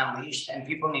reckless when unleashed, and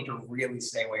people need to really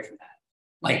stay away from that.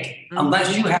 Like,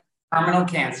 unless you have terminal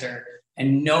cancer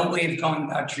and no way of going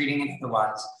about treating it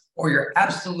otherwise, or you're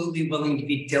absolutely willing to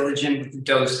be diligent with the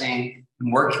dosing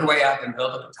and work your way up and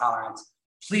build up a tolerance,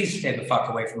 please stay the fuck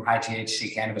away from high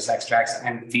THC cannabis extracts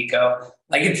and Vico.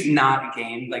 Like, it's not a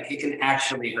game. Like, it can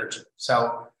actually hurt you.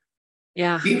 So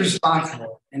be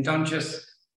responsible and don't just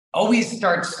always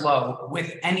start slow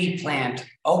with any plant.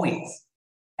 Always.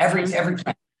 Every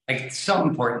plant. Like, it's so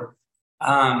important.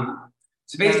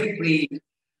 So basically,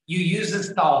 you use a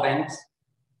solvent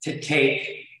to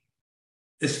take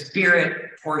the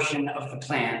spirit portion of the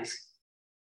plant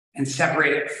and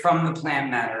separate it from the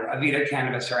plant matter of either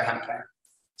cannabis or a hemp plant.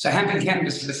 So hemp and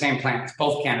cannabis are the same plant. It's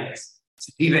both cannabis.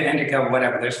 Sativa, indica,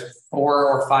 whatever. There's 4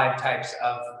 or 5 types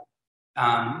of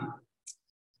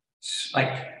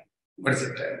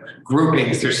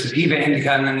groupings. There's sativa,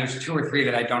 indica, and then there's 2 or 3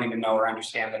 that I don't even know or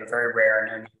understand that are very rare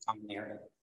and are not commonly heard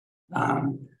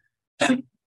of.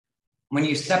 When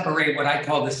you separate what I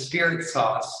call the spirit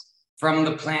sauce from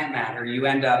the plant matter, you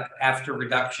end up after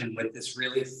reduction with this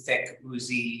really thick,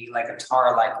 oozy, like a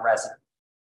tar-like resin.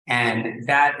 And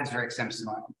that is Rick Simpson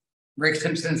oil. Rick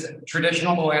Simpson's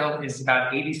traditional oil is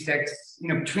about 86,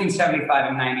 between 75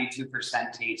 and 92%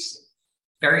 THC.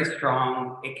 Very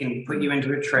strong. It can put you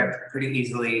into a trip pretty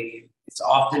easily. It's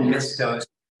often misdosed.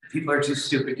 People are too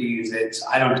stupid to use it, so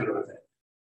I don't deal with it.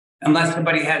 Unless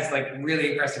somebody has like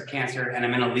really aggressive cancer and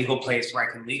I'm in a legal place where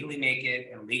I can legally make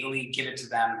it and legally give it to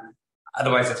them.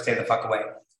 Otherwise, I stay the fuck away.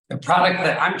 The product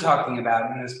that I'm talking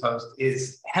about in this post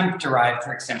is hemp-derived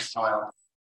Rick Simpson oil.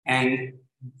 And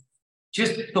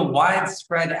just the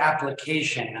widespread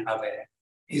application of it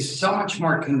is so much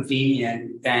more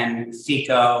convenient than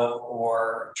FICO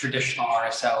or traditional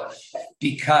RSO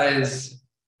because,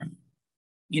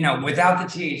 without the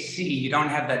THC, you don't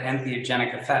have that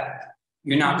entheogenic effect.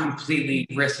 You're not completely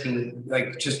risking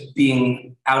like just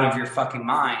being out of your fucking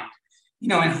mind. In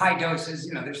high doses,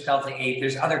 there's delta-8,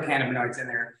 there's other cannabinoids in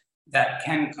there that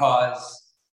can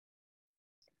cause,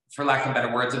 for lack of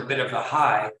better words, a bit of a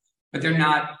high, but they're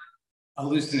not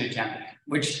hallucinogenic,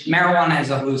 which marijuana is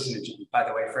a hallucinogen, by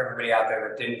the way, for everybody out there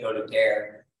that didn't go to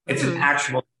DARE. It's an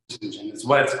actual hallucinogen. It's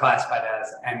what it's classified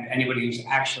as, and anybody who's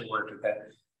actually worked with it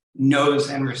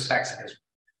knows and respects it.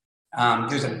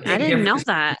 There's a big I didn't know difference.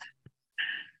 that.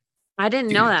 I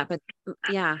didn't know that, but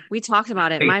yeah, we talked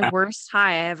about it. My worst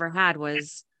high I ever had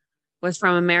was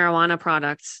from a marijuana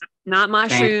product, not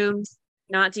mushrooms,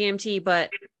 not DMT, but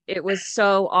it was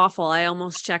so awful. I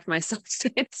almost checked myself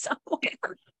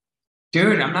somewhere.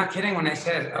 Dude, I'm not kidding when I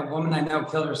said a woman I know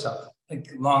killed herself. Like,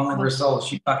 long live her soul.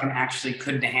 She fucking actually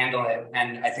couldn't handle it.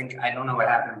 And I don't know what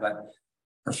happened, but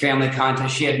her family contacted,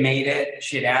 she had made it.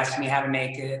 She had asked me how to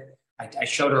make it. I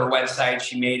showed her a website.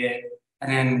 She made it.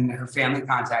 And then her family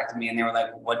contacted me and they were like,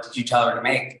 what did you tell her to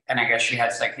make? And I guess she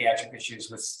had psychiatric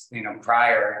issues with,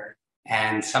 prior,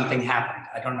 and something happened.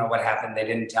 I don't know what happened. They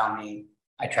didn't tell me.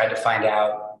 I tried to find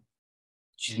out.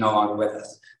 She's no longer with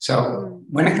us. So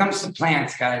when it comes to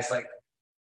plants, guys, like,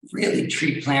 really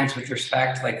treat plants with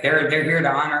respect. Like, they're here to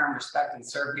honor and respect and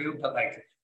serve you. But like,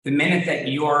 the minute that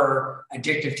your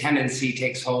addictive tendency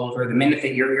takes hold, or the minute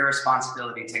that your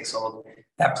irresponsibility takes hold,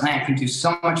 that plant can do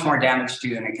so much more damage to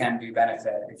you than it can do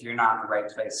benefit if you're not in the right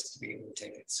place to be able to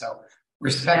take it. So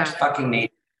respect fucking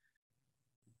nature.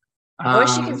 I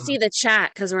wish you could see the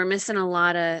chat because we're missing a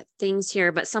lot of things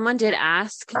here, but someone did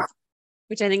ask,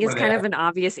 which I think is kind of an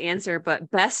obvious answer,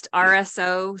 but best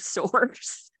RSO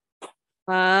source.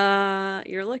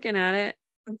 You're looking at it.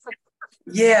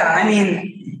 Yeah, I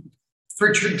mean,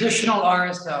 for traditional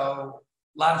RSO,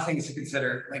 a lot of things to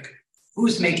consider, like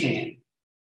who's making it?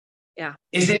 Yeah.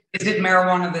 Is it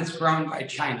marijuana that's grown by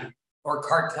China or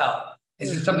cartel?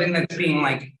 Is it something that's being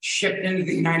like shipped into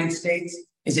the United States?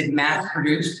 Is it mass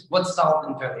produced? What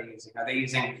solvent are they using? Are they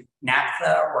using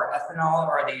naphtha or ethanol,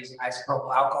 or are they using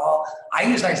isopropyl alcohol? I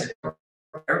use isopropyl.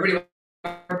 Everybody,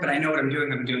 but I know what I'm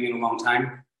doing. I've been doing it a long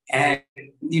time. And,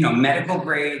 medical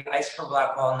grade isopropyl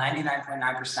alcohol,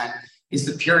 99.9%, is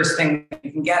the purest thing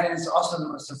you can get. And it's also the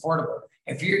most affordable.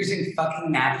 If you're using fucking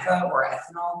naphtha or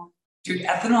ethanol, dude,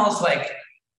 ethanol is like,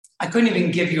 I couldn't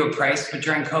even give you a price, but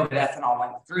during COVID, ethanol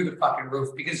went through the fucking roof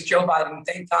because Joe Biden,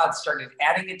 thank God, started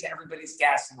adding it to everybody's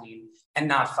gasoline and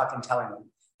not fucking telling them.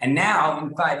 And now,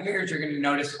 in 5 years, you're going to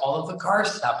notice all of the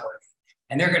cars stop working.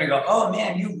 And they're going to go, oh,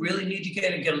 man, you really need to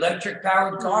get an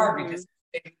electric-powered car because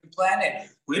it's the planet.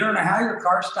 We don't know how your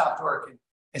car stopped working.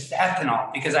 It's the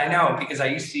ethanol, because I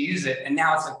used to use it, and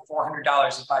now it's like $400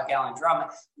 a 5-gallon drum.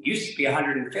 It used to be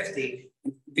 $150.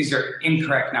 These are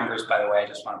incorrect numbers, by the way. I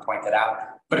just want to point that out.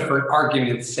 But for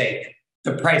argument's sake,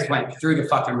 the price went through the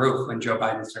fucking roof when Joe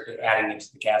Biden started adding it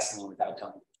to the gasoline without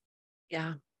telling you.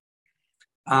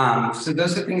 Yeah. So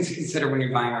those are things to consider when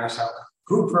you're buying RSO.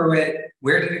 Who grew it?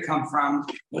 Where did it come from?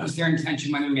 What was their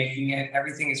intention when they're making it?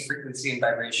 Everything is frequency and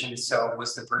vibration. So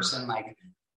was the person like,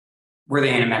 were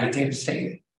they in a meditative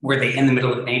state? Were they in the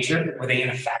middle of nature? Were they in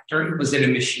a factory? Was it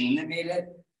a machine that made it?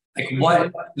 Like,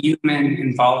 what human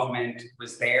involvement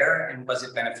was there, and was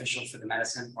it beneficial for the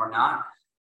medicine or not?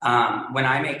 When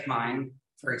I make mine,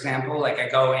 for example, like I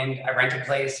go in, I rent a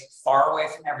place far away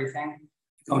from everything,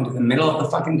 go into the middle of the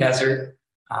fucking desert,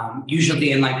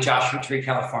 usually in like Joshua Tree,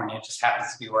 California. It just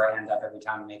happens to be where I end up every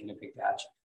time I'm making a big batch.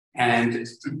 And,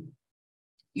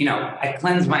 I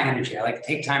cleanse my energy. I like to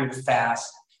take time to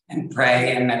fast and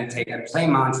pray and meditate and play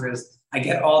mantras. I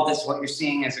get all this, what you're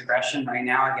seeing as aggression right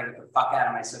now, I get it the fuck out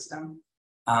of my system.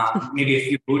 Maybe a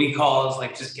few booty calls,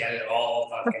 like just get it all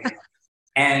fucking.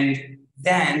 And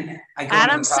then I go.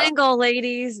 Adam's single,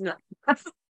 ladies. No. It's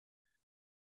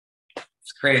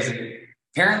crazy.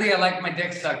 Apparently, I like my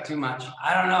dick sucked too much.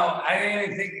 I don't know. I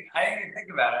didn't even think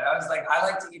about it. I was like, I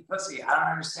like to eat pussy. I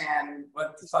don't understand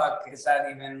what the fuck is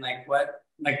that even like. What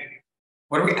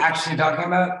are we actually talking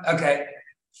about? Okay,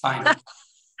 fine.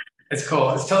 It's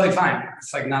cool. It's totally fine.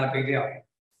 It's like not a big deal.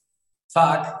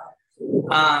 Fuck.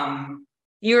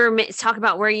 You were talk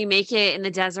about where you make it in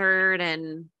the desert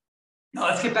and. No,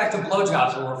 let's get back to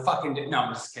blowjobs where we're fucking. No,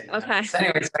 I'm just kidding. Okay. So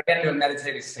anyways, I get into a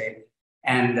meditative state.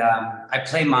 And I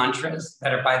play mantras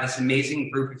that are by this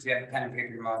amazing group. If you have a pen and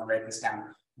paper, you want to write this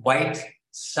down. White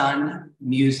Sun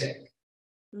Music.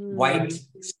 White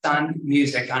Sun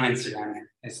Music on Instagram.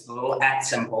 It's the little @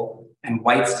 symbol and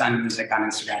White Sun Music on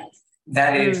Instagram.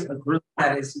 That is a group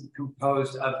that is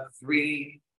composed of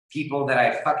 3 people that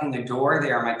I fucking adore.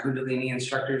 They are my Kundalini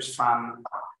instructors from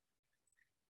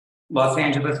Los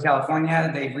Angeles, California.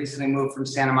 They've recently moved from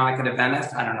Santa Monica to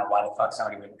Venice. I don't know why the fuck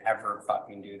somebody would ever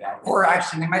fucking do that. Or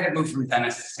actually, they might have moved from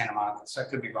Venice to Santa Monica, so I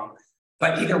could be wrong.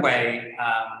 But either way,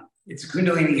 it's a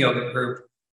Kundalini yoga group.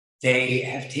 They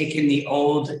have taken the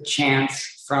old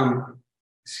chants from,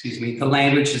 the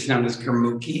language is known as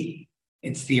Gurmukhi.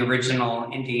 It's the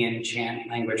original Indian chant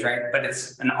language, right? But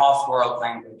it's an off-world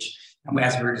language. And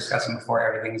as we were discussing before,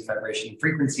 everything is vibration and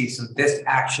frequency. So this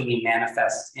actually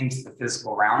manifests into the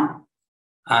physical realm.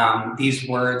 These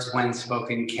words, when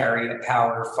spoken, carry a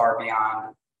power far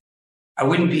beyond. I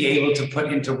wouldn't be able to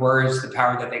put into words the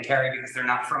power that they carry because they're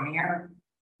not from here.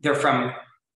 They're from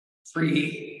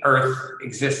pre-Earth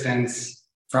existence,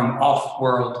 from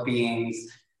off-world beings.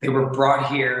 They were brought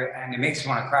here, and it makes me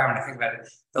want to cry when I think about it.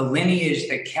 The lineage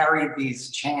that carried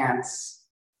these chants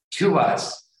to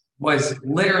us was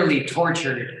literally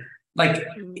tortured, like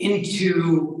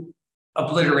into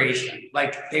obliteration.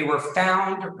 Like they were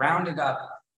found, rounded up.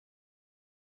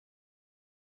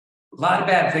 A lot of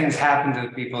bad things happened to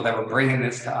the people that were bringing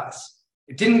this to us.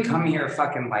 It didn't come here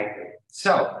fucking lightly.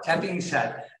 So that being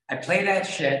said, I play that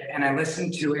shit and I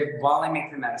listen to it while I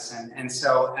make the medicine. And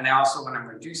I also, when I'm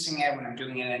reducing it, when I'm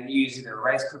doing it, and you use either a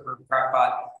rice cooker or crock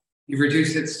pot, you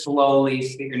reduce it slowly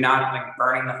so that you're not like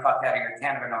burning the fuck out of your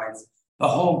cannabinoids. The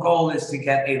whole goal is to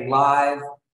get a live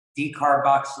decarb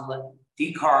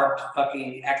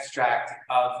fucking extract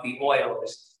of the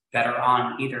oils that are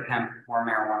on either hemp or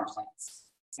marijuana plants.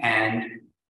 And,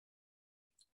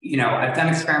 I've done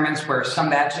experiments where some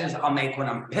batches I'll make when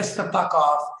I'm pissed the fuck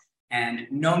off and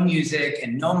no music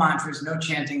and no mantras, no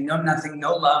chanting, no nothing,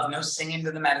 no love, no singing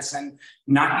to the medicine,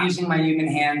 not using my human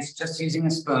hands, just using a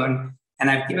spoon.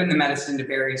 And I've given the medicine to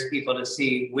various people to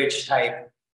see which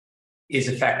type is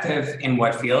effective in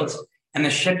what fields. And the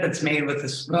shit that's made with a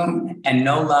spoon and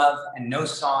no love and no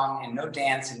song and no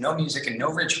dance and no music and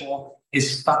no ritual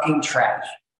is fucking trash.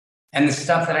 And the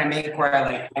stuff that I make where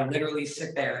I literally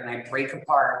sit there and I break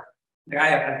apart.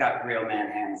 I've got real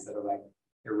man hands that are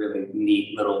they're really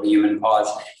neat little human paws,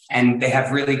 and they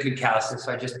have really good calluses.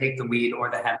 So I just take the weed or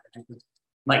the hemp and just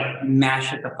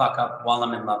mash it the fuck up while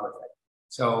I'm in love with it.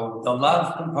 So the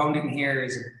love component here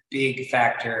is a big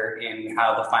factor in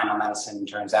how the final medicine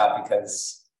turns out,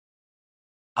 because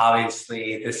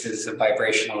obviously this is a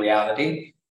vibrational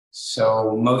reality.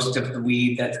 So most of the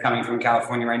weed that's coming from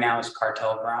California right now is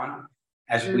cartel grown.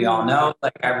 As we all know,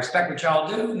 I respect what y'all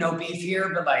do, no beef here,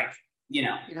 but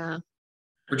yeah.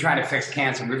 We're trying to fix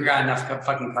cancer. We've got enough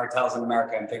fucking cartels in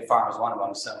America, and Big Pharma is one of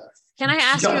them. So can I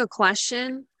ask you a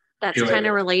question that's kind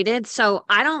of related? So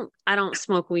I don't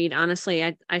smoke weed.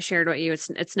 Honestly, I shared with you.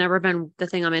 It's never been the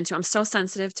thing I'm into. I'm so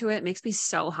sensitive to it. It makes me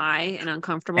so high and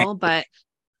uncomfortable. But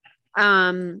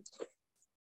how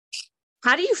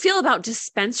do you feel about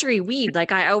dispensary weed?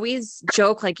 I always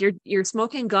joke, you're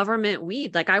smoking government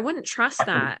weed. I wouldn't trust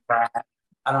that.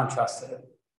 I don't trust it.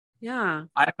 Yeah.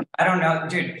 I don't know,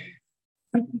 dude.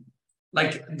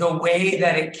 The way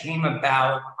that it came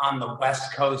about on the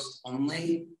West Coast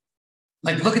only,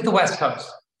 look at the West Coast.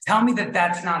 Tell me that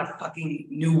that's not a fucking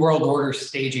New World Order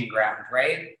staging ground,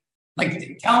 right?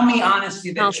 Tell me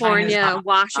honestly that California,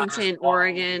 Washington,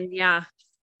 Oregon, yeah.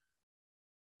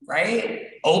 Right?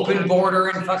 Open border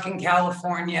in fucking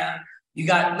California. You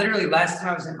got literally, last time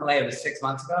I was in LA, it was 6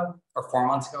 months ago or 4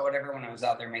 months ago, whatever, when I was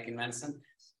out there making medicine.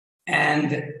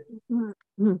 And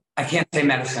I can't say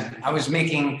medicine. I was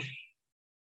making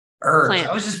herbs. Plant.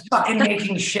 I was just fucking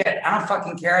making shit. I don't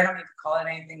fucking care. I don't need to call it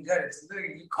anything good. It's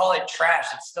literally, you call it trash,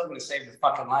 it's still going to save your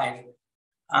fucking life.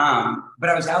 But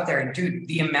I was out there, and dude,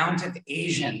 the amount of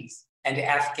Asians and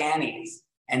Afghanis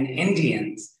and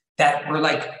Indians that were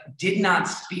did not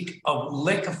speak a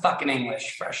lick of fucking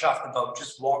English, fresh off the boat,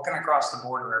 just walking across the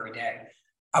border every day.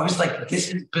 I was like, this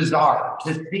is bizarre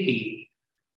to see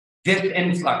this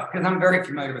influx, because I'm very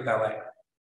familiar with LA.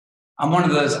 I'm one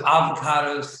of those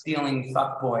avocado stealing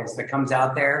fuck boys that comes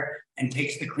out there and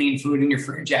takes the clean food in your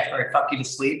fridge after I fuck you to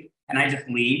sleep and I just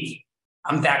leave.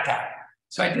 I'm that guy.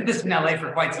 So I did this in LA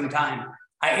for quite some time.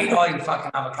 I ate all your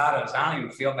fucking avocados. I don't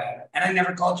even feel bad. And I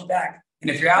never called you back. And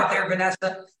if you're out there,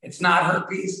 Vanessa, it's not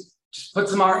herpes. Just put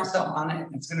some RSL on it.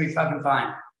 It's going to be fucking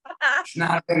fine. It's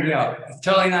not a big deal. It's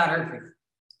totally not herpes.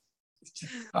 It's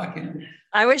just fucking.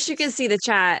 I wish you could see the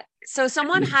chat. So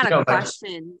someone had a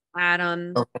question,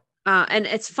 Adam. And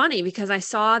it's funny because I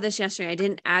saw this yesterday. I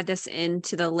didn't add this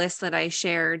into the list that I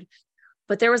shared,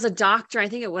 but there was a doctor, I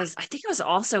think it was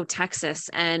also Texas.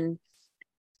 And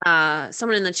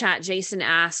someone in the chat, Jason,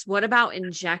 asked, what about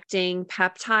injecting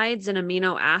peptides and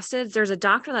amino acids? There's a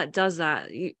doctor that does that.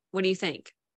 What do you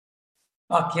think?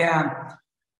 Fuck yeah.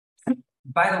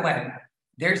 By the way,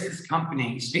 there's this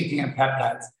company, speaking of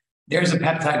peptides, there's a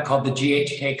peptide called the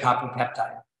GHK copper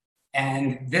peptide.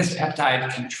 And this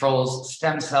peptide controls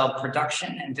stem cell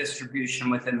production and distribution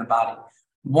within the body.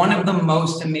 One of the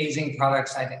most amazing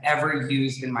products I've ever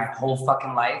used in my whole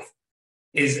fucking life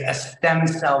is a stem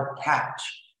cell patch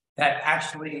that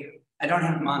actually, I don't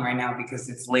have them on right now because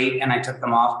it's late and I took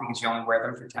them off because you only wear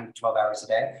them for 10 to 12 hours a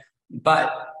day. But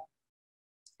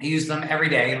I use them every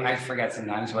day. I forget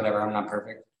sometimes, whatever, I'm not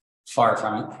perfect, far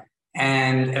from it.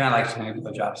 And I like to make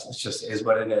blowjobs. It just is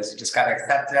what it is. You just got to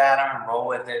accept that and roll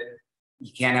with it.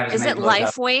 You can't have as Is it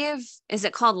LifeWave? Is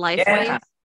it called LifeWave? Yeah.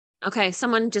 Okay,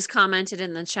 someone just commented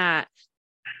in the chat.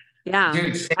 Yeah,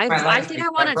 dude, I think I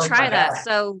want to try that.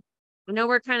 So I know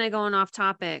we're kind of going off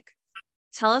topic.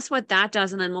 Tell us what that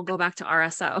does, and then we'll go back to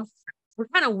RSO. We're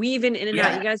kind of weaving in and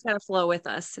out. You guys got to flow with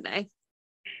us today.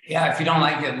 Yeah, if you don't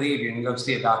like it, leave. You can go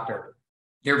see a doctor.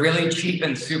 They're really cheap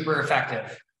and super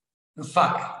effective.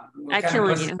 Fuck. I'm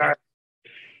killing you.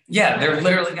 Yeah, they're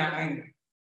literally going.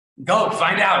 Go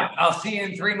find out. I'll see you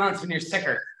in 3 months when you're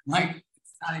sicker. Like,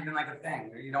 it's not even like a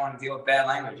thing. You don't want to deal with bad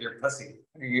language. You're a pussy.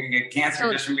 You get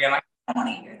cancer just from being like, I don't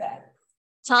want to hear that.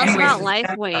 Tell us about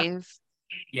LifeWave.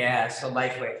 Yeah, so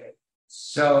LifeWave.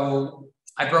 So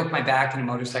I broke my back in a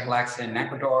motorcycle accident in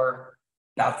Ecuador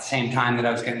about the same time that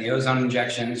I was getting the ozone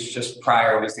injections. Just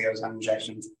prior was the ozone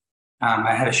injections.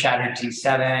 I had a shattered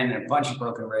T7 and a bunch of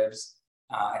broken ribs.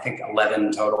 I think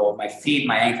 11 total. My feet,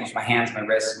 my ankles, my hands, my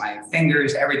wrists, my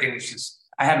fingers, everything was just,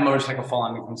 I had a motorcycle fall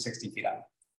on me from 60 feet up.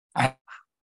 I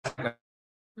had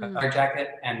a fire jacket.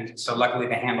 And so luckily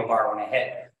the handlebar, when I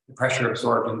hit, the pressure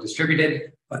absorbed and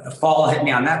distributed. But the fall hit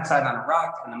me on that side on a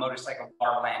rock and the motorcycle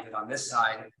bar landed on this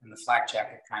side and the flak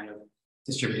jacket kind of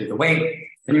distributed the weight.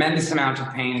 Tremendous amount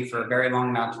of pain for a very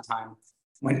long amount of time.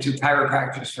 Went to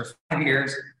chiropractors for 5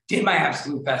 years, did my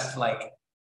absolute best to like,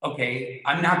 okay,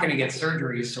 I'm not going to get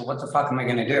surgery, so what the fuck am I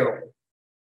going to do?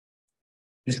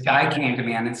 This guy came to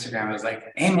me on Instagram and was like,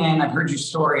 hey man, I've heard your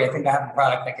story. I think I have a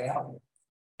product that could help you.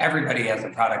 Everybody has a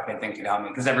product they think could help me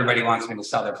because everybody wants me to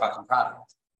sell their fucking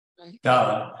product. Right.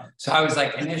 Duh. So I was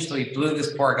like, initially blew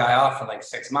this poor guy off for like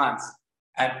 6 months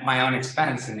at my own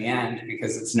expense in the end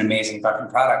because it's an amazing fucking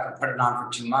product. I put it on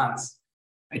for 2 months.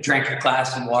 I drank a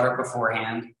glass of water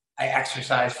beforehand. I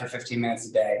exercised for 15 minutes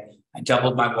a day. I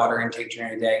doubled my water intake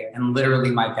during the day and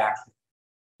literally my back.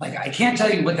 Like, I can't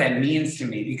tell you what that means to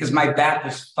me because my back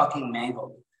was fucking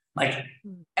mangled. Like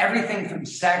everything from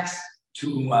sex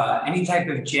to any type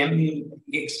of gym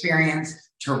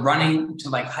experience to running to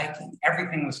like hiking,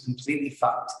 everything was completely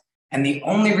fucked. And the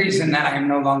only reason that I am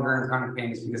no longer in chronic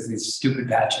pain is because of these stupid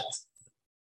patches.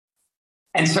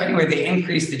 And so anyway, they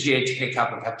increased the GHK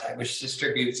copper peptide, which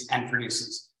distributes and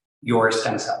produces your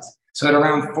stem cells. So at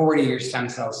around 40, your stem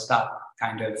cells stop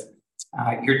kind of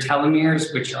your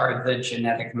telomeres, which are the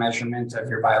genetic measurement of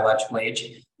your biological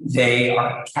age. They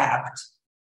are capped.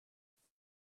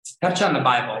 To touch on the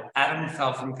Bible, Adam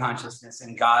fell from consciousness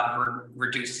and God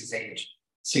reduced his age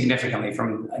significantly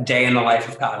from a day in the life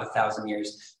of God, 1,000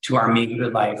 years, to our meager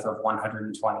life of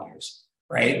 120 years,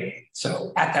 right?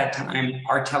 So at that time,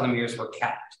 our telomeres were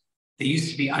capped. They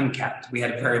used to be uncapped. We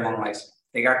had a very long lifespan.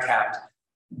 They got capped.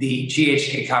 The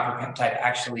GHK copper peptide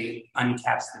actually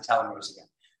uncaps the telomeres again.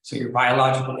 So your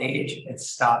biological age, it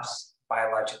stops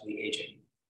biologically aging,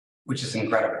 which is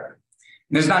incredible. And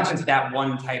there's not just that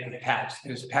one type of patch.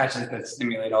 There's patches that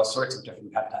stimulate all sorts of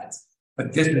different peptides.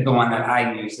 But this is the one that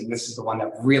I use, and this is the one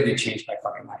that really changed my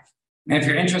fucking life. And if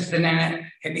you're interested in it,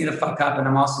 hit me the fuck up. And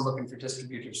I'm also looking for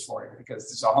distributors for it because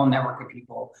there's a whole network of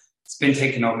people. It's been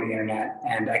taken over the internet,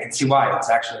 and I can see why. It's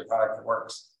actually a product that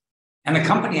works. And the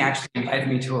company actually invited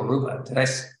me to Aruba.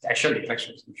 I showed you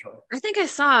pictures, I'm sure. I think I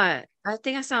saw it. I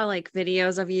think I saw like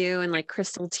videos of you and like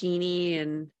Crystal Teeny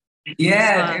and.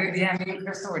 Yeah, dude. Yeah, me and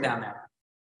Crystal were down there.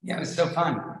 Yeah, it was so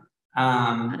fun.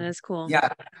 That is cool. Yeah.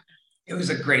 it was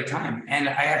a great time. And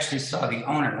I actually saw the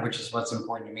owner, which is what's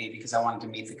important to me because I wanted to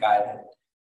meet the guy that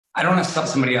I don't want to sell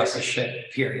somebody else's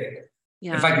shit, period.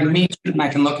 Yeah. If I can meet you and I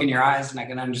can look in your eyes and I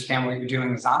can understand what you're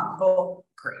doing is honorable,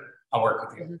 great. I'll work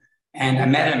with you. Mm-hmm. And I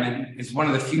met him, and he's one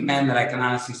of the few men that I can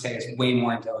honestly say is way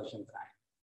more intelligent than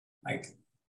I am. Like,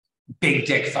 big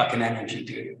dick fucking energy,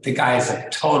 dude. The guy is a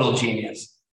total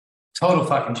genius. Total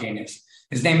fucking genius.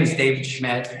 His name is David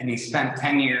Schmidt, and he spent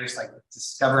 10 years like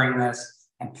discovering this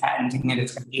and patenting it.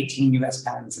 It's got 18 US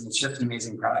patents, and it's just an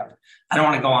amazing product. I don't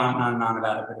want to go on and on and on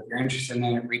about it, but if you're interested in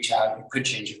it, reach out. It could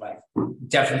change your life.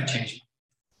 Definitely change it.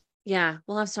 Yeah,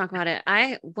 we'll have to talk about it.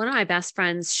 One of my best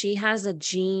friends, she has a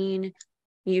gene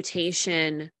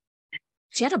mutation.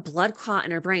 She had a blood clot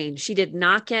in her brain. She did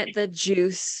not get the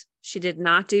juice. She did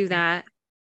not do that.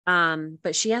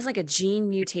 But she has like a gene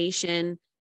mutation.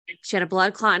 She had a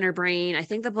blood clot in her brain. I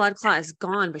think the blood clot is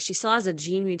gone, but she still has a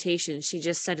gene mutation. She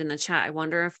just said in the chat, I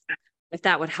wonder if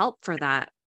that would help for that,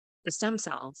 the stem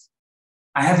cells.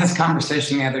 I had this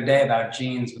conversation the other day about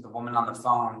genes with a woman on the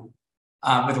phone,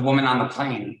 with a woman on the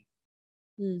plane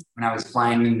when I was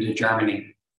flying into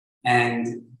Germany.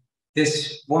 And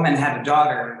this woman had a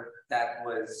daughter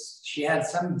she had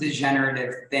some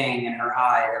degenerative thing in her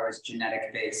eye that was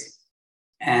genetic based.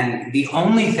 And the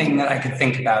only thing that I could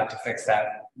think about to fix that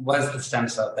was the stem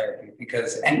cell therapy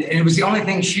and it was the only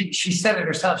thing she said it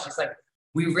herself. She's like,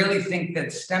 we really think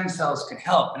that stem cells could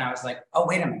help. And I was like, oh,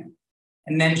 wait a minute.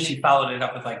 And then she followed it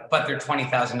up with like, but they're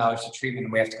 $20,000 to treatment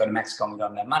and we have to go to Mexico and we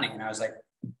don't have that money. And I was like,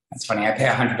 that's funny. I pay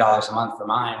 $100 a month for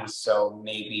mine. So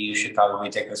maybe you should probably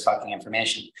take this fucking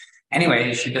information.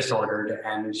 Anyway, she just ordered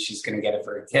and she's going to get it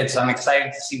for her kid. So I'm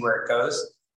excited to see where it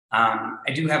goes.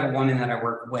 I do have a woman that I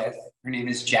work with. Her name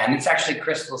is Jen. It's actually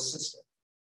Crystal's sister.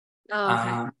 Oh,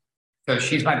 okay. So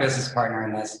she's my business partner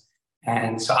in this.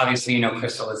 And so obviously,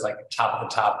 Crystal is like top of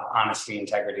the top, honesty,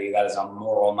 integrity. That is a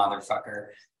moral motherfucker.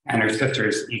 And her sister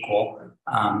is equal.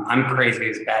 I'm crazy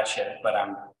as bad shit, but I'm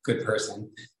a good person.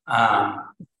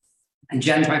 And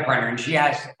Jen's my partner, and she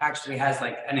actually has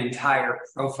like an entire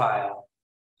profile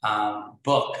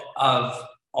book of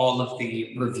all of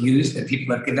the reviews that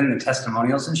people have given, the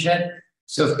testimonials and shit.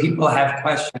 So if people have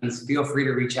questions, feel free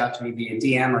to reach out to me via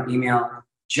DM or email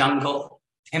junglepimpin,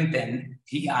 Pimpin,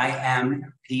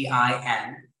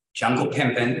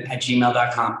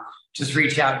 junglepimpin@gmail.com. Just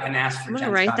reach out and ask for I'm going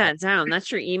to write that down.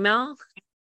 That's your email?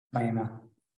 My email.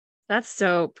 That's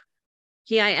dope.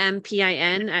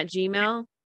 PIMPIN@gmail.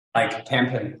 Like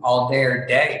pimping all day or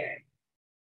day.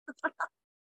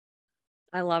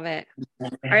 I love it. All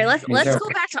right, let's go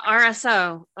back to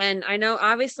RSO. And I know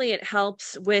obviously it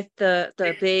helps with the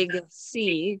big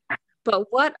C,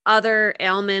 but what other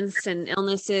ailments and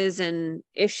illnesses and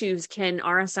issues can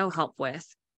RSO help with?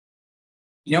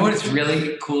 You know what is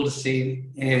really cool to see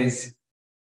is,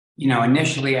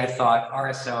 initially I thought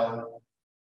RSO,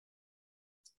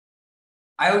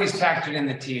 I always factored in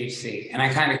the THC, and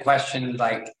I kind of questioned,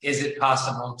 like, is it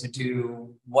possible to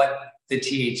do what the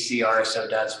THC RSO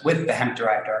does with the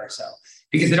hemp-derived RSO?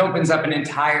 Because it opens up an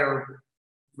entire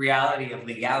reality of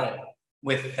legality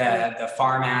with the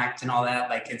Farm Act and all that.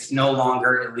 Like, it's no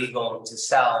longer illegal to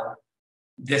sell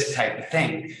this type of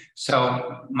thing.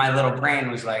 So my little brain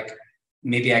was like,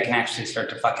 maybe I can actually start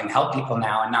to fucking help people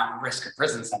now and not risk a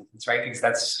prison sentence, right? Because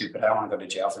that's stupid. I don't want to go to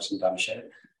jail for some dumb shit.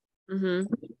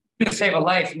 Mm-hmm. To save a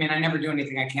life. I mean, I never do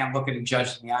anything. I can't look at a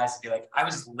judge in the eyes and be like, I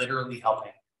was literally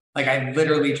helping. Like, I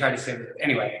literally tried to save it.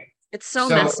 Anyway. It's so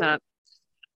messed up.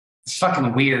 It's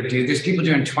fucking weird, dude. There's people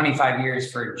doing 25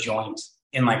 years for a joint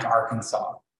in like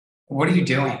Arkansas. What are you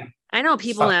doing? I know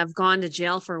people that have gone to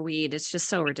jail for weed. It's just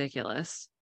so ridiculous.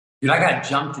 Dude, I got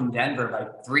jumped in Denver by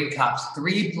 3 cops,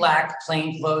 3 black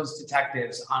plainclothes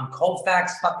detectives on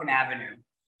Colfax fucking Avenue.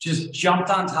 Just jumped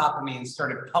on top of me and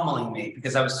started pummeling me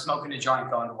because I was smoking a joint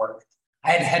going to work.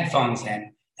 I had headphones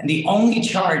in. And the only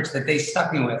charge that they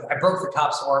stuck me with, I broke the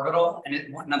cop's orbital and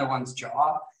another one's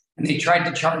jaw. And they tried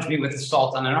to charge me with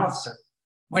assault on an officer.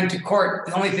 Went to court.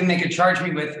 The only thing they could charge me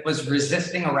with was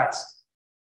resisting arrest.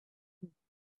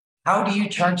 How do you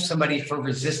charge somebody for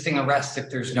resisting arrest if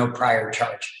there's no prior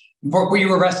charge? What were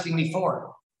you arresting me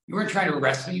for? You weren't trying to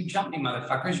arrest me. You jumped me,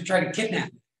 motherfuckers. You tried to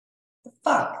kidnap me. The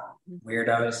fuck?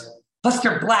 Weirdos. Plus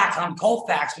they're black on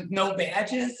Colfax with no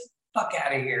badges. Fuck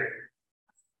out of here.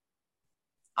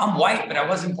 I'm white, but I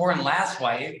wasn't born last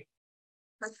white.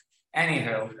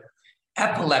 Anywho,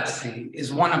 epilepsy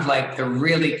is one of like the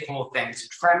really cool things.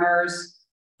 Tremors.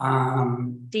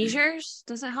 Seizures?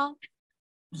 Does it help?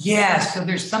 Yeah, so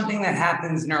there's something that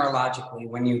happens neurologically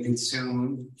when you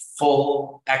consume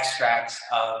full extracts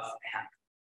of hemp.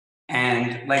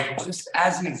 And like, just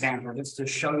as an example, just to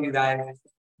show you guys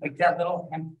Like that little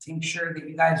hemp tincture that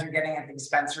you guys are getting at the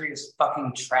dispensary is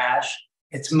fucking trash.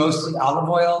 It's mostly olive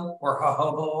oil or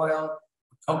jojoba oil,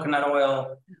 coconut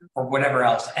oil, or whatever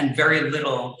else, and very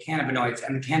little cannabinoids.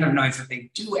 And the cannabinoids that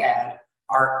they do add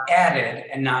are added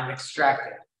and not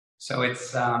extracted. So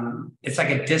it's like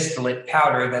a distillate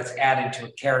powder that's added to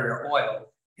a carrier oil.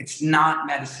 It's not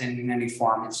medicine in any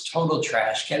form. It's total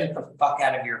trash. Get it the fuck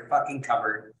out of your fucking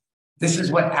cupboard. This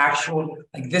is what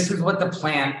this is what the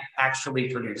plant actually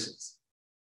produces.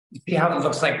 You see how it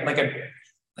looks like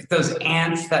those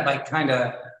ants that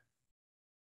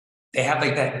they have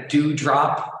like that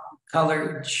dewdrop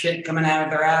colored shit coming out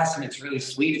of their ass, and it's really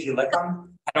sweet if you lick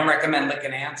them. I don't recommend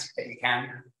licking ants, but you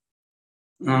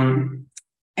can.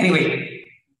 Anyway,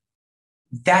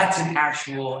 that's an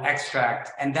actual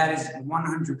extract, and that is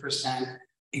 100%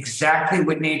 exactly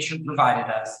what nature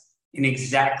provided us in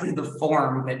exactly the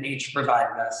form that nature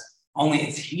provided us. Only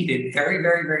it's heated very,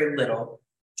 very, very little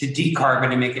to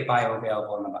decarbon and make it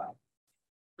bioavailable in the body.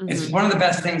 Mm-hmm. It's one of the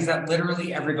best things that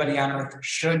literally everybody on earth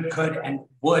should, could, and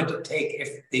would take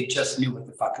if they just knew what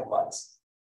the fuck it was.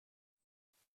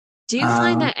 Do you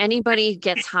find that anybody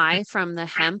gets high from the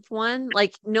hemp one?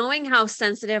 Like, knowing how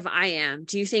sensitive I am,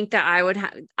 do you think that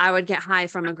I would get high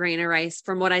from a grain of rice,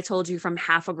 from what I told you, from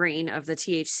half a grain of the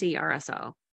THC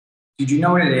RSO? Did you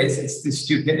know what it is? It's the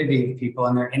stupidity of people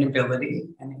and their inability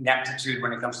and ineptitude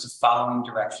when it comes to following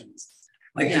directions.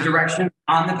 Like the directions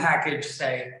on the package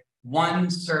say 1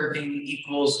 serving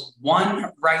equals 1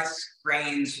 rice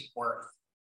grain's worth.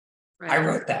 Right. I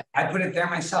wrote that. I put it there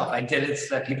myself. I did it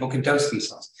so that people could dose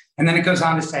themselves. And then it goes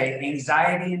on to say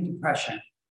anxiety and depression,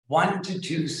 1 to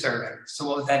 2 servings. So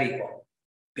what would that equal?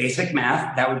 Basic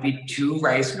math, that would be 2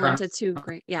 rice grains. 1 to 2,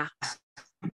 great. Yeah.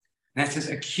 And that says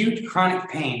acute chronic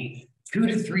pain, 2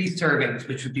 to 3 servings,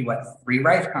 which would be what, 3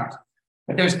 rice crumbs.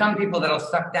 But there's some people that'll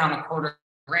suck down a quarter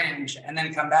range and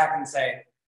then come back and say,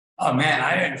 oh man,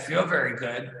 I didn't feel very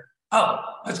good. Oh,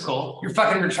 that's cool. You're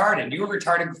fucking retarded. You were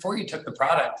retarded before you took the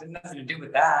product. It had nothing to do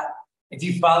with that. If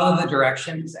you follow the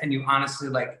directions and you honestly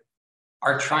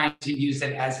are trying to use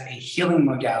it as a healing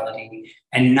modality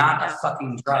and not a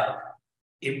fucking drug,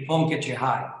 it won't get you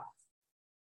high.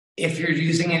 If you're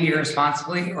using it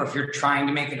irresponsibly or if you're trying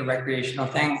to make it a recreational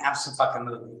thing,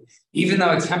 absolutely. Even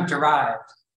though it's hemp derived,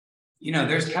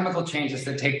 there's chemical changes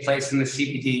that take place in the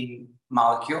CBD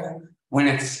molecule when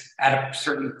it's at a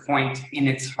certain point in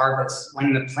its harvest.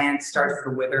 When the plant starts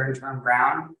to wither and turn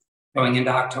brown, going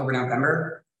into October,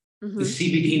 November, the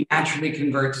CBD naturally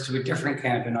converts to a different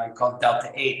cannabinoid called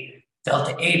Delta-8.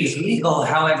 Delta-8 is legal,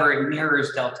 however, it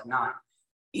mirrors Delta-9.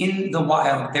 In the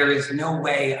wild, there is no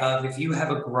way of, if you have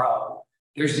a grow,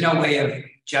 there's no way of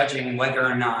judging whether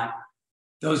or not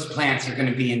those plants are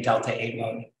going to be in Delta-8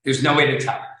 mode. There's no way to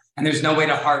tell. And there's no way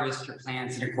to harvest your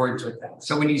plants in accordance with that.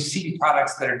 So when you see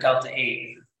products that are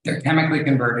Delta-8, they're chemically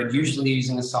converted, usually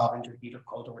using a solvent or heat or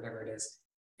cold or whatever it is.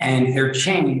 And they're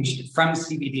changed from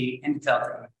CBD into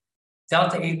Delta-8.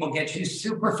 Delta-8 will get you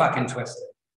super fucking twisted.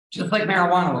 Just like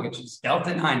marijuana will get you.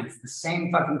 Delta-9, it's the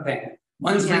same fucking thing.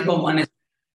 One's legal, one is.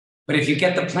 But if you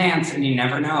get the plants and you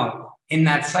never know, in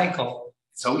that cycle,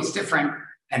 it's always different.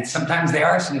 And sometimes they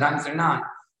are, sometimes they're not.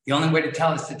 The only way to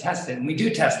tell is to test it. And we do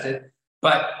test it,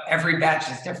 but every batch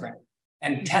is different.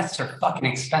 And tests are fucking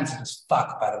expensive as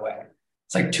fuck, by the way.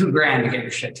 It's like $2,000 to get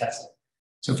your shit tested.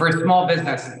 So for a small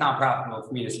business, it's not profitable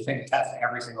for me to test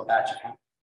every single batch of hemp.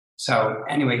 So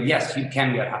anyway, yes, you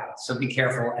can get high. So be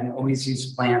careful and always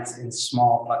use plants in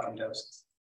small fucking doses.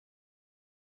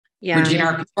 Yeah. Regina,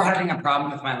 are people having a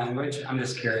problem with my language? I'm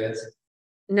just curious.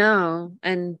 No.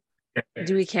 And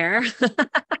do we care?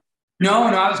 No,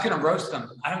 I was going to roast them.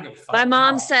 I don't give a fuck. My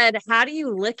mom said, how do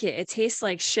you lick it? It tastes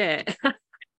like shit.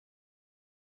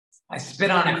 I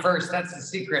spit on it first. That's the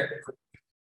secret.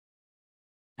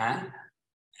 Huh?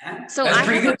 So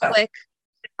I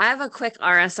have a quick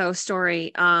RSO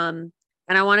story. And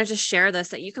I wanted to share this,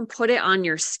 that you can put it on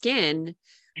your skin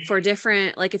for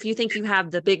different, like if you think you have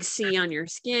the big C on your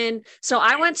skin. So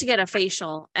I went to get a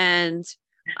facial, and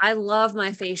I love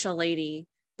my facial lady,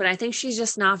 but I think she's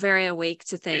just not very awake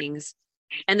to things.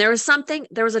 And there was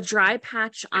a dry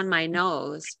patch on my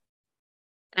nose,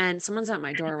 and someone's at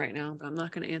my door right now, but I'm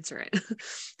not going to answer it.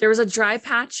 There was a dry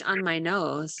patch on my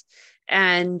nose,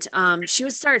 and she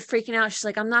would start freaking out. She's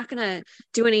like, I'm not going to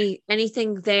do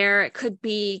anything there. It could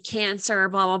be cancer,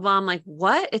 blah, blah, blah. I'm like,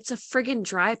 what? It's a friggin'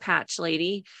 dry patch,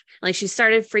 lady. Like, she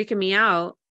started freaking me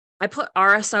out. I put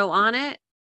RSO on it.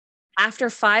 After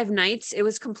 5 nights, it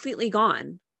was completely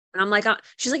gone. And I'm like,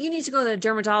 she's like, you need to go to a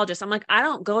dermatologist. I'm like, I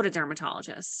don't go to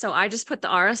dermatologists. So I just put the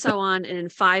RSO on, and in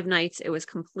 5 nights, it was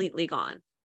completely gone.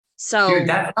 So, dude,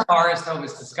 that's how RSO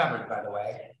was discovered, by the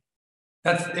way.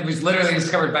 It was literally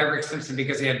discovered by Rick Simpson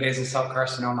because he had basal cell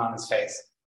carcinoma on his face.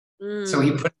 So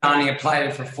he put it on, he applied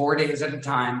it for 4 days at a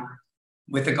time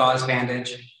with a gauze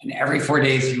bandage. And every 4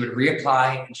 days he would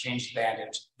reapply and change the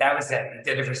bandage. That was it. He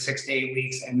did it for 6 to 8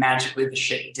 weeks and magically the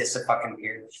shit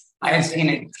disappeared. I have seen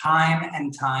it time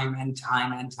and time and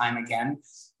time and time again.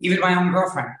 Even my own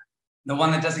girlfriend, the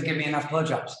one that doesn't give me enough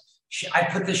blowjobs. I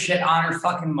put this shit on her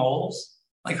fucking moles,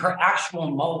 like her actual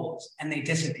moles, and they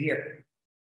disappeared.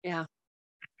 Yeah.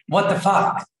 What the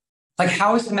fuck? Like,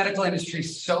 how is the medical industry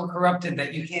so corrupted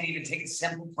that you can't even take a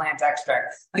simple plant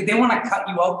extract? Like, they want to cut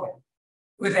you open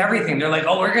with everything. They're like,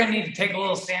 oh, we're going to need to take a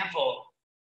little sample.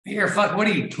 Here, fuck, what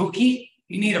are you, Pookie?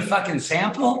 You need a fucking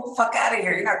sample? Fuck out of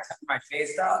here. You're not cutting my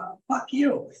face, dog. Fuck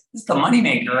you. This is the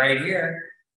moneymaker right here.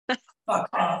 Fuck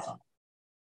off.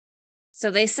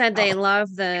 So they said they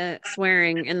love the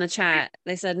swearing in the chat.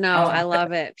 They said, no, I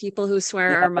love it. People who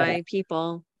swear are my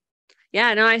people.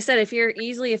 Yeah, no, I said, if you're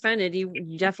easily offended,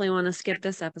 you definitely want to skip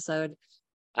this episode.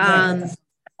 So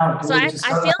I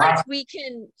feel like we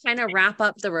can kind of wrap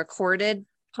up the recorded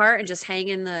part and just hang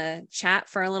in the chat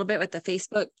for a little bit with the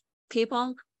Facebook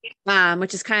people,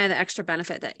 which is kind of the extra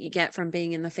benefit that you get from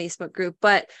being in the Facebook group.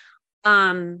 But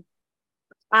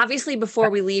obviously, before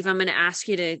we leave, I'm going to ask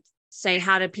you to say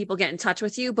how do people get in touch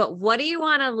with you. But what do you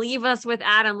want to leave us with,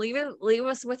 Adam? Leave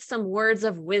us with some words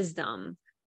of wisdom.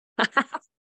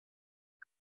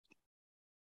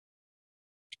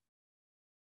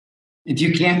 If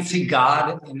you can't see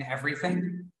God in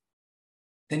everything,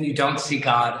 then you don't see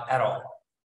God at all.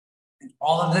 And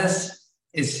all of this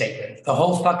is sacred. The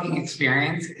whole fucking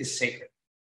experience is sacred.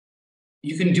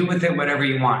 You can do with it whatever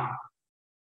you want.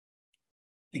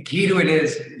 The key to it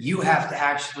is you have to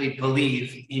actually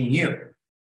believe in you.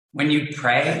 When you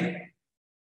pray,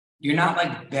 you're not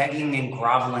like begging and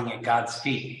groveling at God's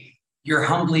feet. You're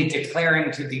humbly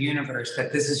declaring to the universe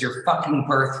that this is your fucking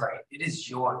birthright. It is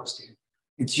yours, dude.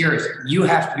 It's yours. You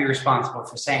have to be responsible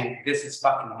for saying, this is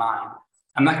fucking mine.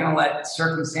 I'm not going to let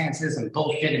circumstances and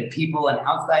bullshit and people and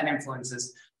outside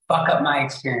influences fuck up my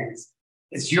experience.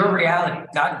 It's your reality.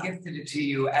 God gifted it to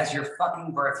you as your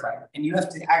fucking birthright, and you have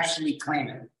to actually claim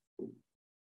it.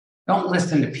 Don't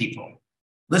listen to people.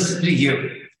 Listen to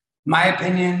you. My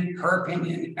opinion, her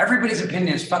opinion, everybody's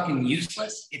opinion is fucking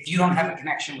useless if you don't have a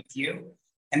connection with you.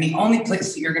 And the only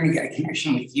place that you're going to get a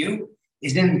connection with you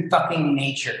is in fucking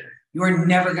nature. You are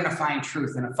never going to find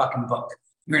truth in a fucking book.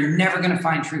 You're never going to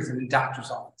find truth in a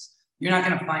doctor's office. You're not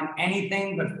going to find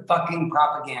anything but fucking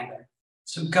propaganda.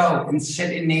 So go and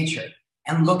sit in nature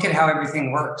and look at how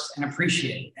everything works and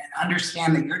appreciate it and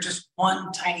understand that you're just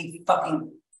one tiny fucking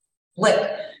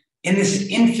blip in this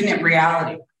infinite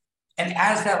reality. And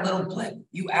as that little blip,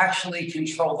 you actually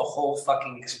control the whole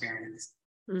fucking experience.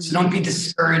 Mm-hmm. So don't be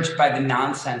discouraged by the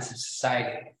nonsense of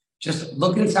society. Just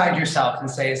look inside yourself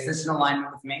and say, is this in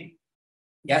alignment with me?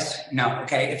 Yes, no,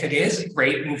 okay. If it is,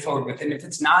 great, move forward with it. And if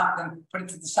it's not, then put it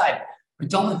to the side. But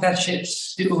don't let that shit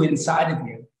stew inside of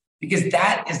you, because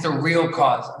that is the real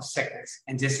cause of sickness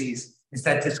and disease, is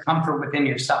that discomfort within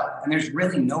yourself. And there's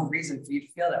really no reason for you to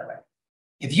feel that way.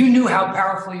 If you knew how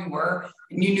powerful you were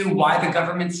and you knew why the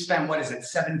government spent,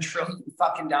 $7 trillion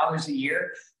fucking dollars a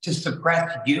year to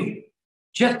suppress you,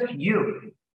 just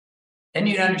you, then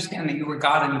you'd understand that you were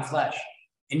God in the flesh.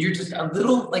 And you're just a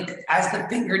little, like, as the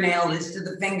fingernail is to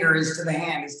the finger, is to the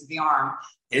hand, is to the arm,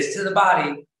 is to the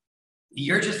body,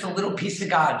 you're just a little piece of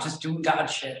God, just doing God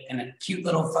shit in a cute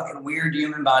little fucking weird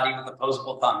human body with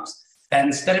opposable thumbs that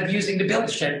instead of using to build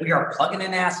shit, we are plugging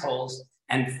in assholes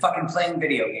and fucking playing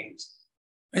video games.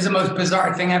 It's the most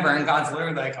bizarre thing ever. And God's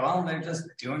literally like, well, they're just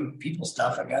doing people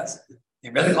stuff, I guess. They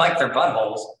really like their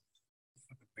buttholes.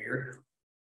 Weird.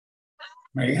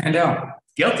 What are you going to do?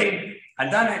 Guilty.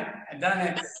 I've done it.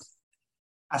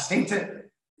 I synced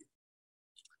it.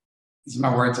 These are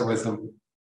my words of wisdom.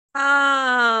 Oh,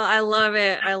 I love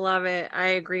it. I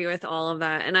agree with all of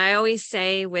that. And I always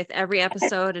say with every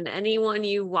episode and anyone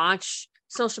you watch,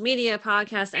 social media,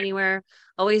 podcast, anywhere,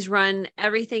 always run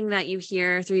everything that you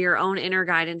hear through your own inner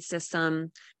guidance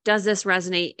system. Does this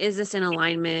resonate? Is this in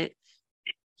alignment?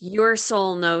 Your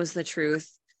soul knows the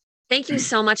truth. Thank you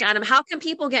so much, Adam. How can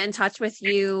people get in touch with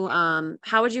you?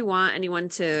 How would you want anyone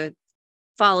to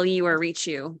follow you or reach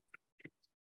you?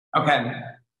 Okay.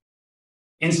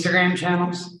 Instagram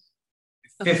channels,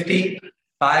 50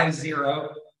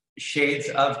 Shades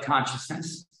of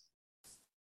Consciousness.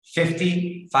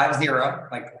 50,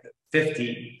 like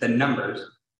 50, the numbers.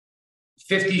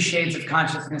 50 Shades of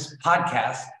Consciousness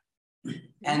podcast.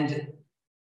 And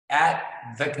at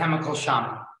The Chemical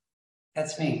Shaman.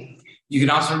 That's me. You can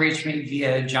also reach me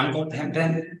via Jungle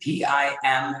Pimpin,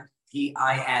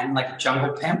 Pimpin, like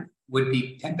Jungle Pimp, would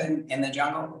be pimpin' in the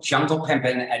jungle,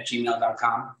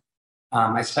 junglepimpin@gmail.com.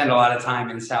 I spend a lot of time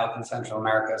in South and Central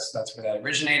America, so that's where that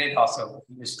originated. Also,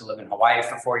 used to live in Hawaii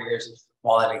for 4 years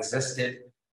while it existed.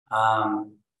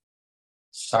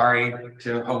 Sorry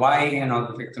to Hawaii and all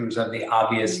the victims of the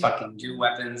obvious fucking do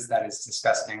weapons. That is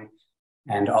disgusting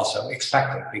and also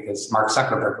expected because Mark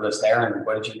Zuckerberg lives there. And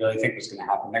what did you really think was going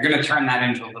to happen? They're going to turn that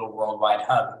into a little worldwide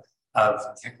hub of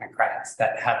technocrats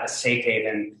that have a safe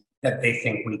haven that they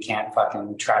think we can't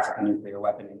fucking traffic a nuclear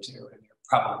weapon into. And you're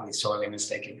probably sorely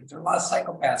mistaken because there are a lot of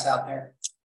psychopaths out there.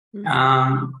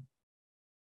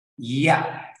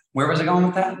 Yeah. Where was I going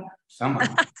with that? Somewhere.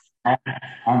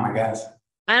 Oh my gosh.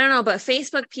 I don't know, but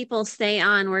Facebook people stay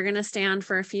on. We're going to stay on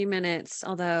for a few minutes,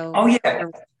 although. Oh, yeah.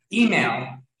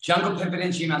 Email,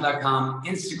 junglepimpin@gmail.com,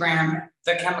 Instagram,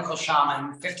 The Chemical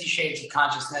Shaman, 50 Shades of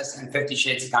Consciousness, and 50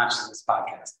 Shades of Consciousness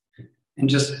podcast. And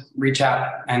just reach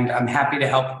out. And I'm happy to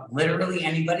help literally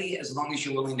anybody as long as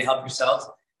you're willing to help yourself.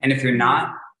 And if you're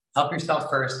not, help yourself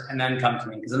first and then come to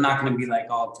me. Because I'm not going to be like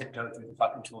all tiptoe through the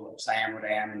fucking tulips. I am what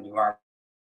I am and you are.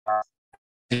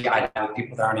 I know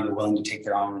people that aren't even willing to take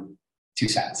their own 2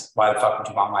 cents. Why the fuck would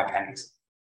you want my pennies?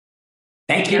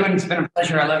 Thank you, and it's been a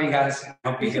pleasure. I love you guys.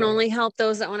 You can only help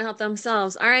those that want to help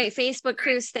themselves. All right, Facebook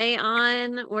crew, stay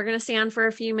on. We're going to stay on for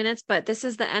a few minutes, but this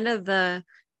is the end of the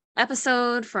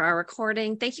episode for our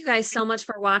recording. Thank you guys so much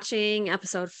for watching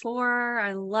episode 4.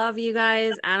 I love you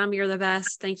guys. Adam, you're the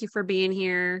best. Thank you for being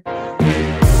here.